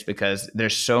 Stefan, just because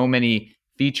there's so many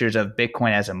features of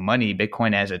Bitcoin as a money,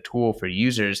 Bitcoin as a tool for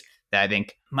users that I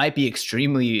think might be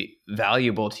extremely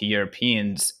valuable to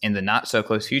Europeans in the not so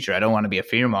close future. I don't want to be a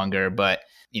fearmonger, but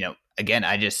again,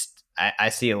 I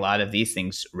see a lot of these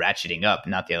things ratcheting up,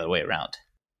 not the other way around.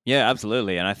 Yeah,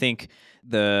 absolutely. And I think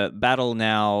the battle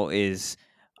now is,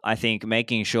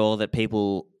 making sure that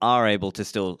people are able to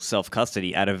still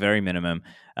self-custody at a very minimum.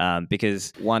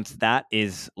 Because once that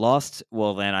is lost,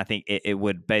 well, then I think it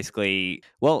would basically,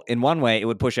 well, in one way, it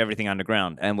would push everything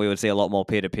underground and we would see a lot more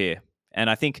peer-to-peer. And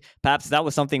I think perhaps that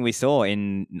was something we saw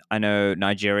in, I know,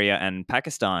 Nigeria and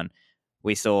Pakistan.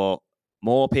 We saw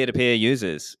more peer-to-peer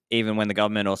users, even when the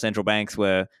government or central banks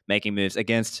were making moves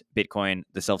against Bitcoin,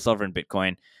 the self-sovereign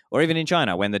Bitcoin, or even in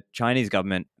China, when the Chinese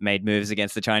government made moves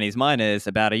against the Chinese miners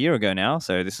about a year ago now.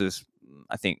 So this is,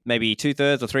 I think, maybe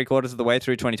 2/3 or 3/4 of the way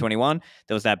through 2021.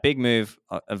 There was that big move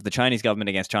of the Chinese government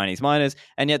against Chinese miners,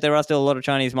 and yet there are still a lot of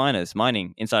Chinese miners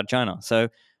mining inside China. So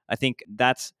I think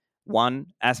that's one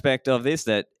aspect of this,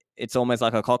 that it's almost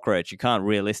like a cockroach. You can't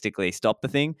realistically stop the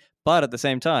thing. But at the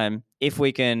same time, if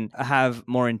we can have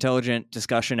more intelligent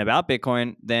discussion about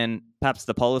Bitcoin, then perhaps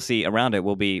the policy around it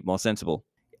will be more sensible.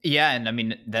 Yeah,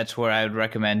 and that's where I would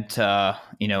recommend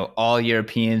all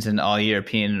Europeans and all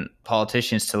European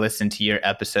politicians to listen to your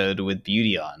episode with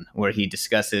Beauty on, where he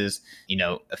discusses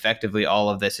effectively all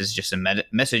of this is just a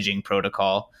messaging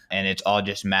protocol, and it's all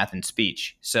just math and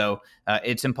speech. So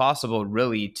it's impossible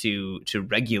really to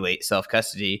regulate self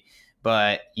custody,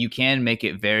 but you can make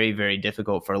it very, very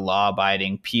difficult for law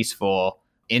abiding, peaceful,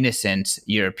 innocent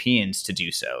Europeans to do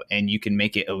so, and you can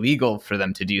make it illegal for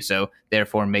them to do so,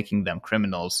 therefore making them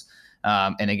criminals.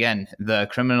 And again, the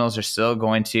criminals are still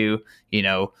going to,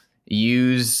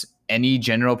 use any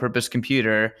general purpose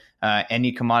computer,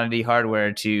 any commodity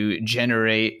hardware to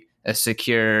generate a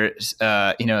secure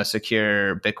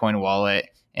Bitcoin wallet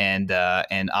and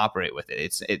operate with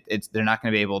it. It's they're not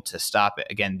going to be able to stop it.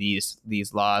 Again,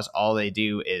 these laws, all they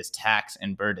do is tax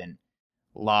and burden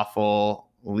lawful,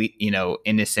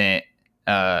 innocent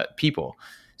people.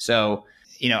 So,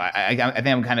 I think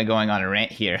I'm kind of going on a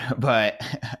rant here, but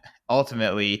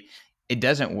ultimately it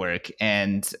doesn't work.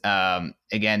 And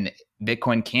again,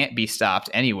 Bitcoin can't be stopped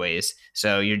anyways.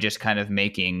 So you're just kind of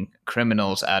making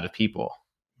criminals out of people.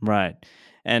 Right.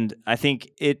 And I think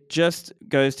it just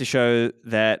goes to show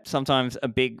that sometimes a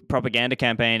big propaganda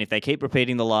campaign, if they keep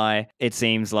repeating the lie, it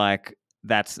seems like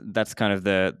that's kind of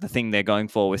the thing they're going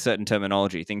for with certain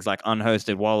terminology, things like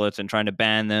unhosted wallets and trying to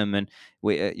ban them. And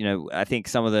we, I think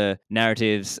some of the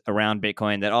narratives around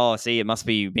Bitcoin that, see, it must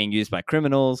be being used by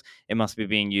criminals, it must be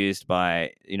being used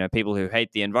by people who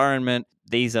hate the environment.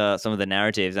 These are some of the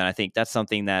narratives, and I think that's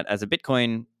something that, as a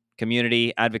Bitcoin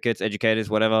community, advocates, educators,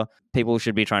 whatever, people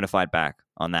should be trying to fight back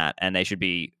on that, and they should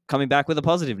be coming back with a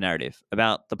positive narrative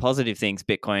about the positive things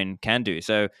Bitcoin can do.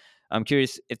 So I'm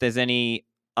curious if there's any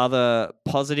other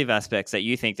positive aspects that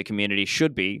you think the community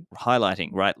should be highlighting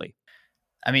rightly.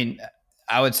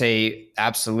 I would say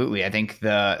absolutely. I think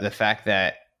the fact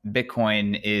that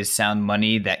Bitcoin is sound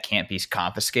money that can't be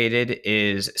confiscated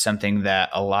is something that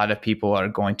a lot of people are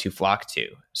going to flock to.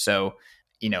 So,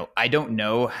 I don't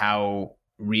know how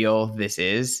real this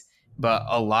is, but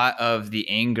a lot of the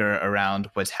anger around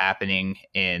what's happening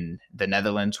in the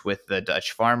Netherlands with the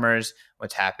Dutch farmers,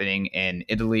 what's happening in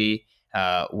Italy,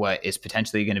 what is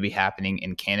potentially going to be happening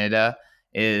in Canada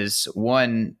is,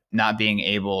 one, not being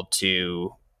able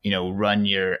to run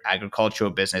your agricultural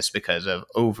business because of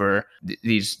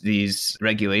these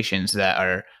regulations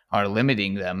that are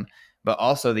limiting them, but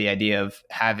also the idea of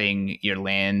having your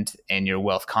land and your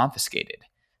wealth confiscated.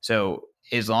 So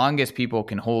as long as people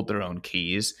can hold their own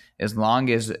keys, as long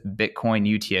as Bitcoin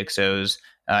UTXOs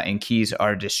and keys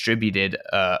are distributed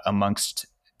amongst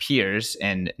peers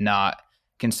and not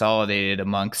consolidated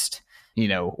amongst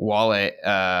wallet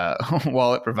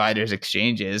wallet providers,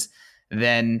 exchanges,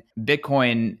 then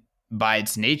Bitcoin by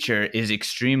its nature is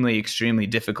extremely, extremely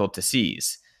difficult to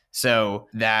seize. So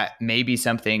that may be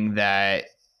something that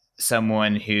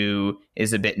someone who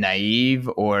is a bit naive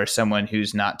or someone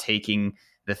who's not taking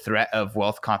the threat of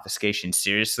wealth confiscation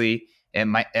seriously, it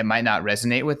might not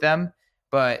resonate with them.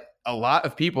 But a lot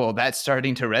of people, that's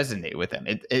starting to resonate with them.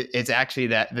 It's actually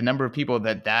that the number of people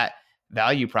that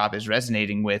value prop is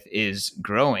resonating with is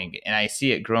growing, and I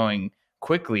see it growing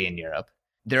quickly in Europe.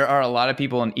 There are a lot of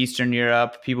people in Eastern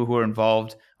Europe, people who are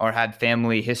involved or had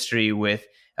family history with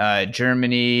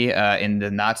Germany in the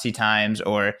Nazi times,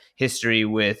 or history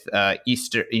with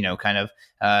Easter, kind of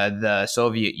the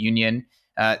Soviet Union.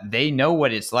 They know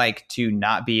what it's like to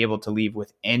not be able to leave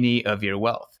with any of your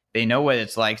wealth. They know what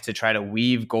it's like to try to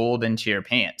weave gold into your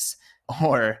pants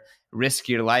or risk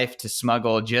your life to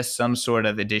smuggle just some sort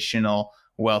of additional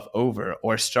wealth over,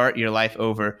 or start your life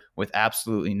over with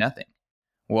absolutely nothing.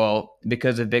 Well,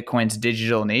 because of Bitcoin's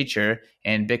digital nature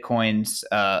and Bitcoin's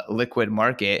liquid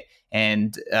market,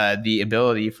 and the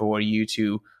ability for you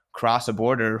to cross a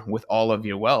border with all of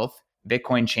your wealth,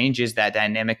 Bitcoin changes that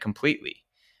dynamic completely.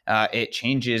 It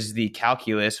changes the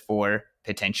calculus for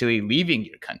potentially leaving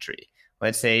your country.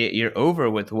 Let's say you're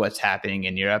over with what's happening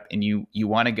in Europe and you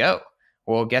want to go.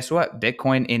 Well, guess what?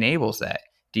 Bitcoin enables that.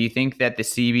 Do you think that the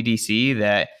CBDC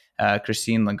that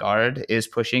Christine Lagarde is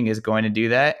pushing is going to do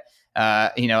that?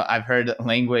 I've heard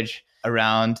language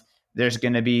around there's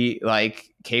going to be like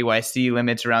KYC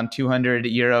limits around 200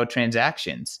 euro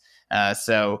transactions.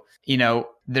 So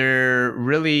there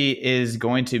really is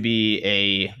going to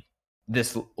be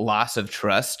this loss of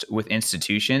trust with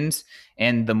institutions.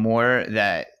 And the more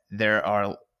that there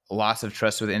are loss of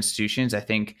trust with institutions, I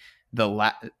think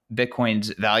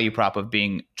Bitcoin's value prop of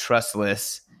being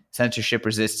trustless, censorship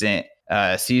resistant,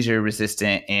 seizure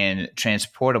resistant, and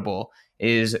transportable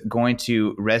is going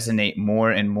to resonate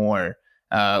more and more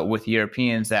with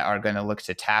Europeans that are going to look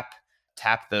to tap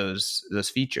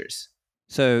those features.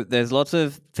 So there's lots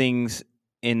of things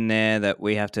in there that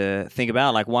we have to think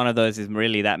about. Like, one of those is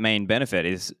really that main benefit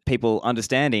is people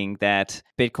understanding that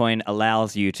Bitcoin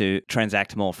allows you to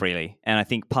transact more freely. And I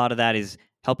think part of that is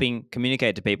helping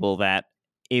communicate to people that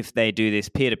if they do this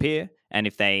peer-to-peer, and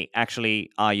if they actually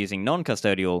are using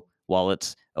non-custodial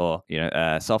wallets or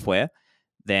software,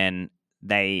 then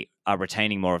they are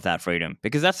retaining more of that freedom.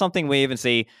 Because that's something we even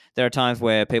see. There are times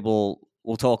where people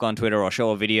will talk on Twitter or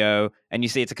show a video and you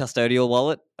see it's a custodial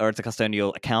wallet, or it's a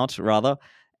custodial account rather.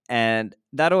 And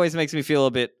that always makes me feel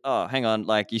a bit, oh, hang on,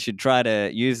 like you should try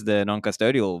to use the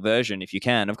non-custodial version if you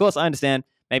can. Of course, I understand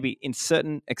maybe in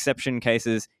certain exception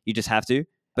cases you just have to.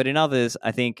 But in others,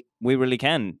 I think we really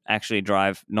can actually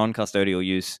drive non-custodial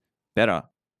use better.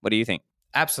 What do you think?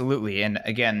 Absolutely. And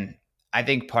again, I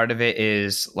think part of it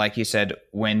is, like you said,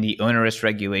 when the onerous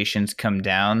regulations come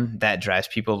down, that drives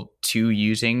people to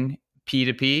using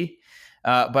P2P.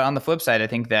 But on the flip side, I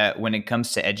think that when it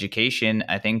comes to education,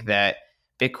 I think that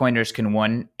Bitcoiners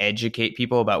can, educate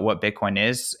people about what Bitcoin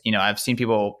is. I've seen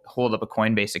people hold up a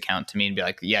Coinbase account to me and be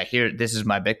like, yeah, here, this is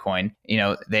my Bitcoin.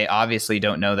 They obviously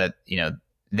don't know that,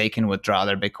 they can withdraw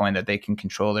their Bitcoin, that they can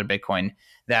control their Bitcoin,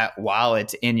 that while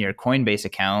it's in your Coinbase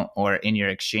account or in your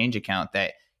exchange account,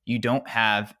 that you don't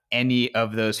have any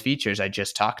of those features I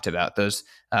just talked about, those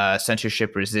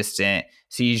censorship resistant,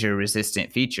 seizure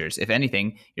resistant features. If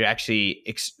anything, you're actually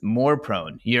more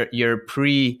prone. You're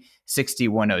pre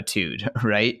 6102,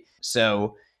 right?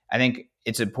 So I think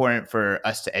it's important for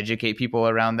us to educate people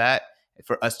around that,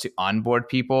 for us to onboard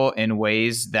people in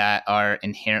ways that are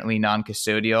inherently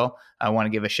non-custodial. I want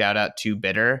to give a shout out to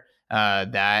Bitter.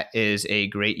 That is a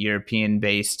great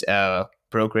European-based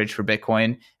brokerage for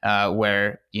Bitcoin,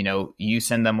 where you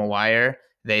send them a wire,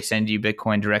 they send you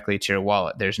Bitcoin directly to your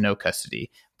wallet. There's no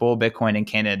custody. Bull Bitcoin in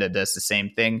Canada does the same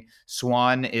thing.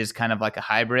 Swan is kind of like a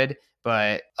hybrid,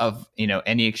 but of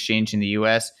any exchange in the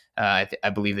US. I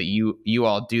believe that you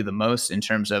all do the most in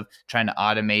terms of trying to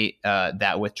automate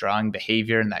that withdrawing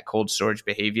behavior and that cold storage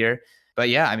behavior. But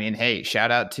yeah, I mean, hey,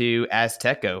 shout out to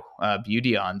Azteco,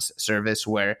 Beautyon's service,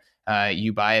 where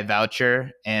you buy a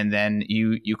voucher and then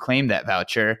you claim that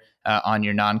voucher on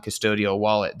your non-custodial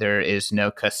wallet. There is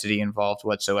no custody involved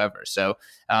whatsoever. So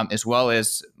as well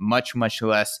as much, much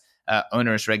less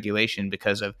onerous regulation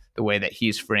because of the way that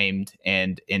he's framed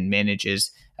and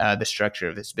manages the structure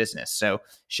of his business. So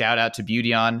shout out to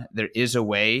Beautyon. There is a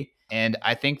way. And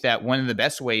I think that one of the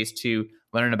best ways to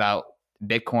learn about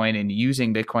Bitcoin and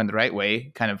using Bitcoin the right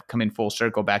way, kind of coming full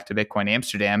circle back to Bitcoin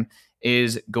Amsterdam,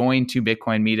 is going to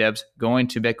Bitcoin meetups, going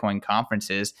to Bitcoin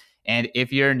conferences. And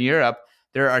if you're in Europe,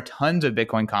 there are tons of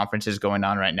Bitcoin conferences going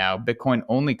on right now, Bitcoin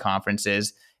only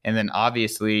conferences. And then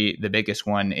obviously the biggest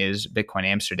one is Bitcoin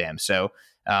Amsterdam. So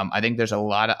I think there's a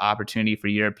lot of opportunity for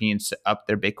Europeans to up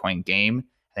their Bitcoin game.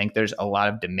 I think there's a lot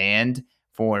of demand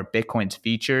for Bitcoin's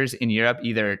features in Europe,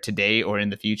 either today or in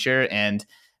the future. And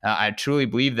I truly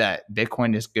believe that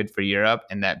Bitcoin is good for Europe,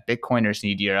 and that Bitcoiners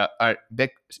need Europe, or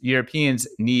Europeans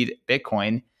need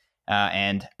Bitcoin.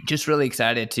 And just really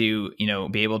excited to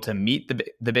be able to meet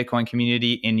the Bitcoin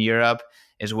community in Europe,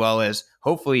 as well as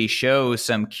hopefully show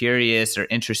some curious or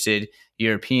interested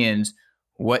Europeans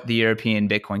what the European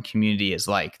Bitcoin community is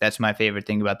like. That's my favorite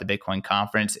thing about the Bitcoin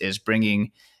conference, is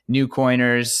bringing new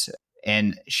coiners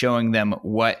and showing them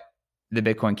what the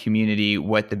Bitcoin community,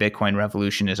 what the Bitcoin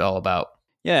revolution is all about.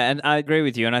 Yeah, and I agree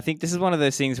with you. And I think this is one of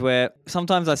those things where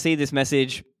sometimes I see this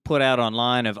message put out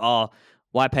online of, oh,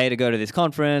 why pay to go to this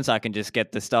conference? I can just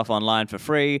get the stuff online for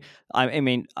free. I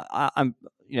mean, I'm,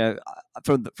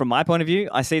 from my point of view,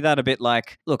 I see that a bit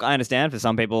like, look, I understand for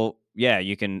some people, yeah,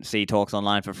 you can see talks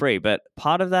online for free, but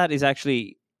part of that is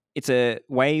actually, it's a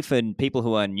way for people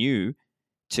who are new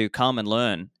to come and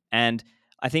learn. And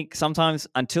I think sometimes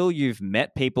until you've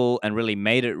met people and really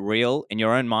made it real in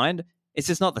your own mind, it's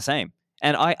just not the same.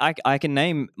 And I can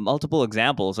name multiple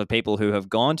examples of people who have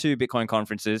gone to Bitcoin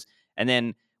conferences, and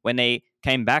then when they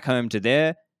came back home to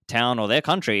their town or their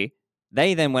country,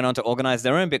 they then went on to organize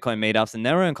their own Bitcoin meetups and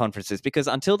their own conferences, because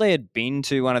until they had been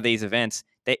to one of these events,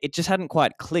 it just hadn't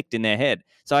quite clicked in their head.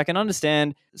 So I can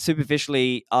understand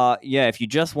superficially, yeah, if you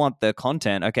just want the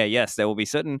content, okay, yes, there will be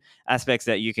certain aspects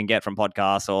that you can get from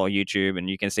podcasts or YouTube, and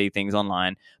you can see things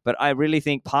online. But I really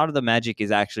think part of the magic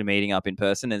is actually meeting up in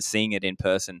person and seeing it in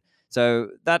person. So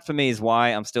that for me is why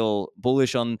I'm still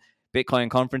bullish on Bitcoin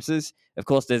conferences. Of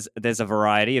course, there's a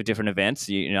variety of different events.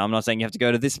 I'm not saying you have to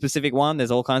go to this specific one.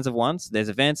 There's all kinds of ones. There's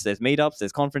events, there's meetups,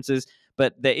 there's conferences,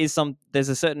 but there's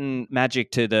a certain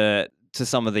magic to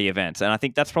some of the events, and I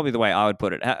think that's probably the way I would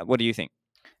put it. What do you think?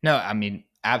 No, I mean,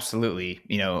 absolutely.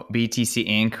 BTC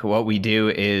Inc., what we do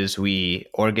is we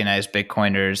organize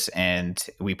Bitcoiners and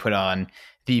we put on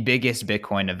the biggest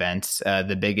Bitcoin events,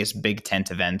 the biggest big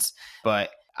tent events.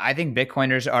 But I think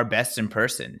Bitcoiners are best in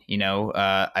person.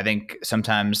 I think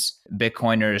sometimes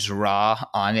Bitcoiners' raw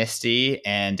honesty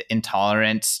and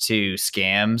intolerance to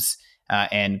scams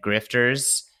and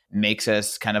grifters makes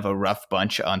us kind of a rough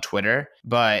bunch on Twitter.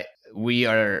 But we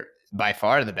are by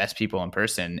far the best people in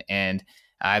person. And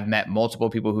I've met multiple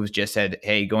people who've just said,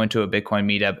 hey, going to a Bitcoin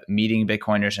meetup, meeting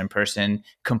Bitcoiners in person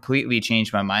completely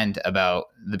changed my mind about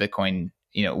the Bitcoin,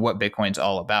 what Bitcoin's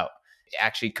all about.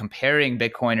 Actually comparing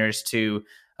Bitcoiners to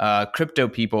crypto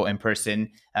people in person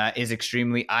is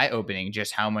extremely eye-opening,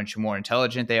 just how much more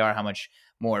intelligent they are, how much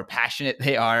more passionate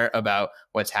they are about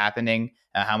what's happening,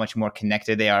 how much more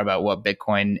connected they are about what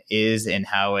Bitcoin is and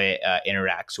how it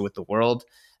interacts with the world.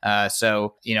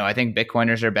 So I think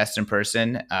Bitcoiners are best in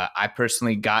person. I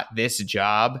personally got this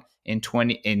job in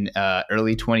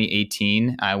early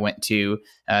 2018. I went to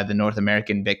the North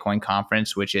American Bitcoin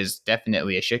Conference, which is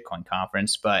definitely a shitcoin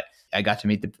conference, but I got to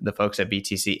meet the folks at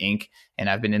BTC Inc., and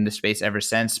I've been in the space ever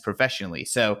since professionally.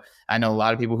 So I know a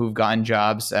lot of people who've gotten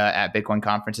jobs at Bitcoin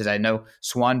conferences. I know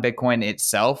Swan Bitcoin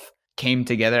itself came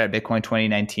together at Bitcoin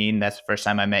 2019. That's the first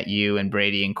time I met you and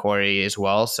Brady and Corey as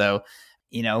well. So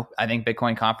I think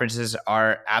Bitcoin conferences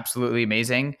are absolutely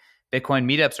amazing. Bitcoin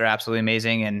meetups are absolutely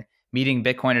amazing. And meeting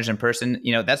Bitcoiners in person,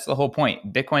 that's the whole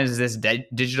point. Bitcoin is this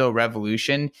digital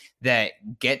revolution that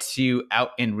gets you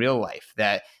out in real life,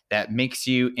 that makes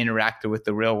you interact with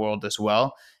the real world as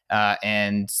well.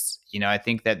 And I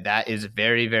think that is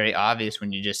very, very obvious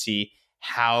when you just see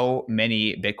how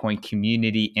many Bitcoin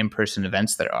community in-person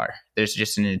events there are. There's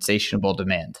just an insatiable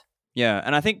demand. Yeah,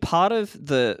 and I think part of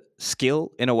the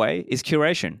skill, in a way, is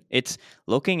curation. It's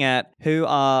looking at who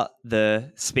are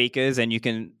the speakers,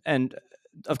 and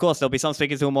of course, there'll be some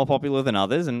speakers who are more popular than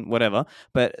others and whatever.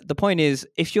 But the point is,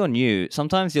 if you're new,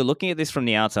 sometimes you're looking at this from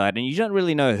the outside and you don't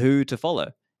really know who to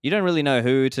follow. You don't really know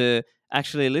who to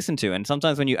actually listen to. And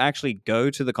sometimes when you actually go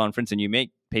to the conference and you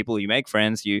meet people, you make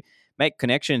friends, you make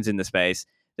connections in the space,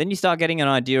 then you start getting an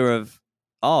idea of,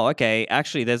 oh, okay,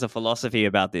 actually, there's a philosophy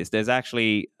about this. There's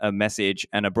actually a message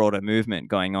and a broader movement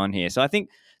going on here. So I think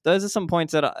those are some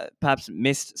points that are perhaps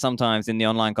missed sometimes in the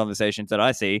online conversations that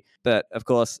I see. But of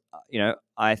course,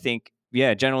 I think,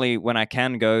 yeah, generally when I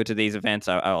can go to these events,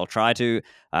 I'll try to.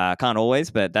 Can't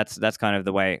always, but that's kind of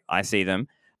the way I see them.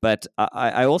 But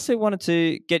I also wanted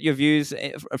to get your views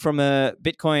from a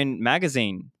Bitcoin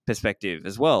magazine perspective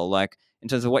as well, like in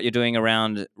terms of what you're doing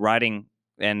around writing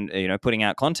and putting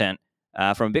out content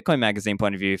from a Bitcoin magazine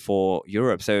point of view for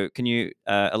Europe. So can you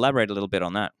elaborate a little bit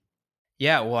on that?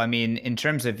 Yeah, well, I mean, in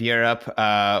terms of Europe,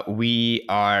 we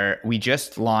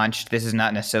just launched. This is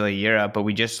not necessarily Europe, but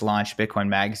we just launched Bitcoin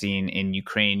Magazine in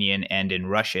Ukrainian and in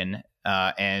Russian,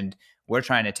 and we're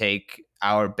trying to take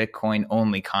our Bitcoin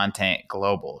only content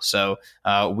global. So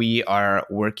we are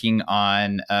working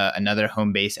on another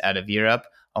home base out of Europe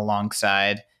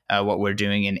alongside what we're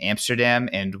doing in Amsterdam,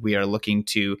 and we are looking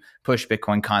to push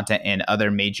Bitcoin content in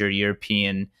other major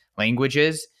European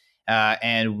languages.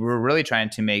 And we're really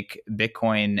trying to make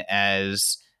Bitcoin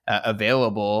as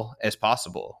available as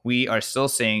possible. We are still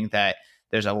seeing that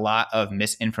there's a lot of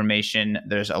misinformation.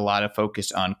 There's a lot of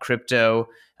focus on crypto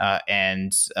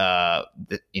and a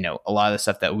lot of the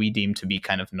stuff that we deem to be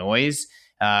kind of noise.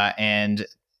 And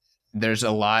there's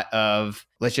a lot of,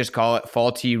 let's just call it,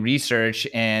 faulty research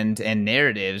and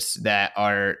narratives that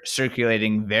are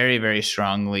circulating very, very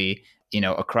strongly,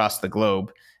 across the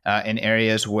globe in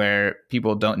areas where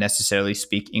people don't necessarily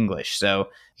speak English. So,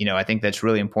 I think that's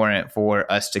really important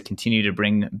for us to continue to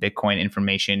bring Bitcoin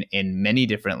information in many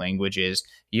different languages,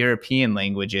 European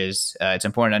languages. It's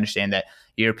important to understand that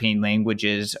European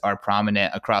languages are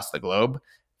prominent across the globe.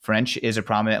 French is a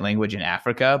prominent language in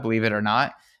Africa, believe it or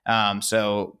not.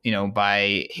 So,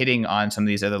 by hitting on some of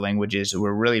these other languages,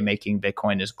 we're really making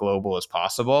Bitcoin as global as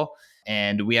possible.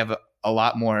 And we have a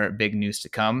lot more big news to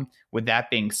come. With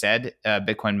that being said,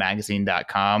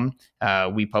 bitcoinmagazine.com,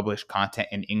 we publish content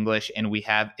in English, and we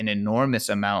have an enormous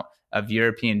amount of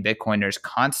European Bitcoiners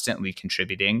constantly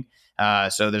contributing.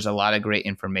 So there's a lot of great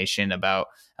information about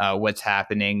what's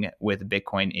happening with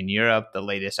Bitcoin in Europe, the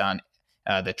latest on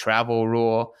the travel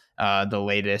rule, the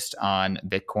latest on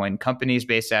Bitcoin companies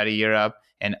based out of Europe,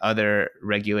 and other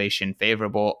regulation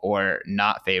favorable or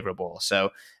not favorable.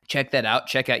 So check that out.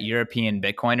 Check out European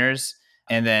Bitcoiners.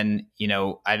 And then,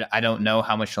 I don't know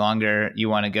how much longer you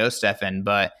want to go, Stefan,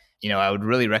 but, I would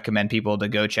really recommend people to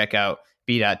go check out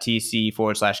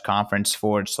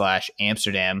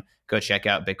b.tc/conference/Amsterdam. Go check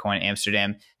out Bitcoin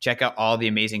Amsterdam. Check out all the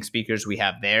amazing speakers we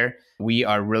have there. We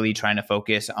are really trying to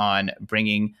focus on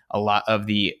bringing a lot of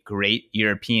the great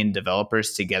European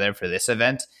developers together for this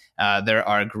event. There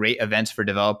are great events for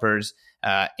developers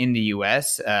in the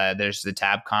US. There's the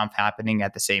TabConf happening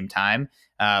at the same time.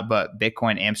 But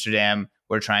Bitcoin Amsterdam,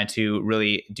 we're trying to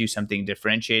really do something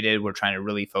differentiated. We're trying to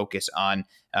really focus on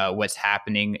what's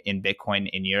happening in Bitcoin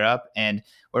in Europe. And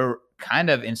we're kind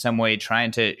of in some way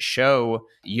trying to show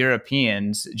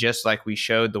Europeans, just like we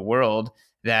showed the world,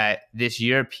 that this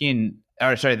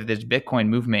that this Bitcoin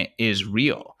movement is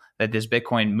real, that this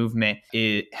Bitcoin movement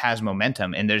has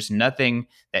momentum. And there's nothing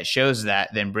that shows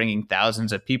that than bringing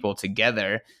thousands of people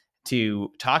together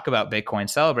to talk about Bitcoin,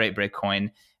 celebrate Bitcoin,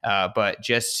 but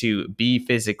just to be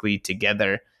physically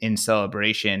together in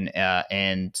celebration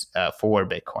and for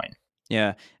Bitcoin.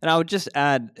 Yeah. And I would just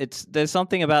add, there's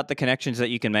something about the connections that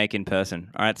you can make in person.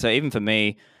 All right. So even for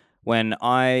me, when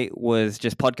I was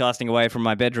just podcasting away from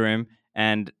my bedroom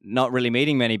and not really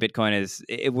meeting many Bitcoiners,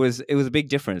 it was a big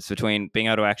difference between being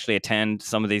able to actually attend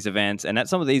some of these events. And at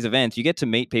some of these events, you get to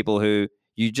meet people who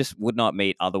you just would not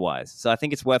meet otherwise. So I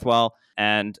think it's worthwhile.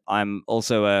 And I'm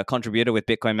also a contributor with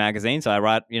Bitcoin Magazine. So I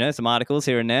write, some articles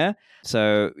here and there.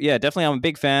 So yeah, definitely I'm a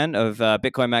big fan of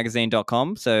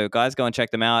bitcoinmagazine.com. So guys, go and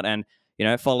check them out and,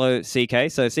 follow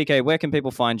CK. So CK, where can people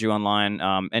find you online?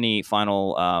 Any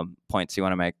final points you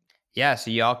want to make? Yeah, so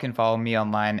y'all can follow me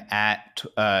online at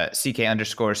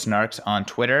CK_Snarks on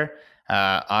Twitter.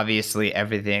 Obviously,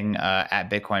 everything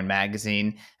at Bitcoin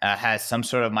Magazine has some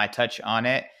sort of my touch on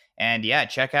it. And yeah,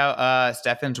 check out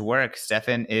Stefan's work.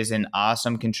 Stefan is an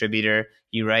awesome contributor.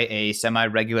 You write a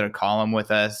semi-regular column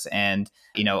with us. And,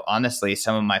 honestly,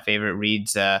 some of my favorite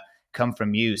reads come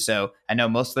from you. So I know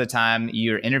most of the time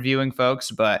you're interviewing folks,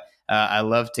 but I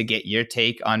love to get your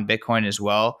take on Bitcoin as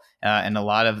well. And a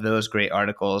lot of those great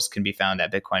articles can be found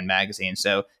at Bitcoin Magazine.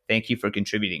 So thank you for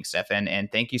contributing, Stefan.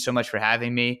 And thank you so much for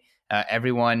having me.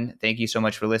 Everyone, thank you so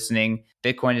much for listening.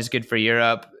 Bitcoin is good for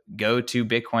Europe. Go to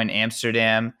Bitcoin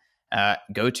Amsterdam.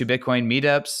 Go to Bitcoin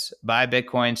meetups, buy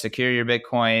Bitcoin, secure your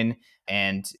Bitcoin.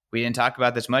 And we didn't talk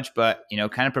about this much, but,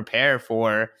 kind of prepare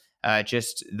for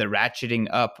just the ratcheting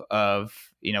up of,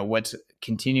 what's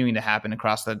continuing to happen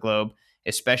across the globe,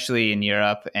 especially in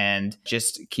Europe. And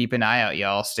just keep an eye out,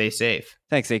 y'all. Stay safe.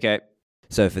 Thanks, CK.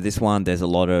 So for this one, there's a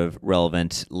lot of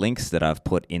relevant links that I've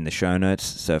put in the show notes.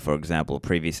 So for example,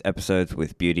 previous episodes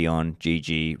with BeautyOn,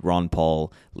 Gigi, Ron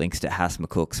Paul, links to Hass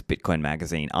McCook's Bitcoin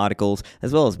Magazine articles,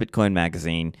 as well as Bitcoin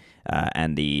Magazine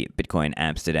and the Bitcoin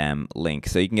Amsterdam link.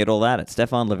 So you can get all that at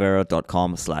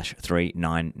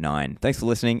stefanlivera.com/399. Thanks for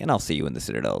listening, and I'll see you in the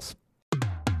Citadels.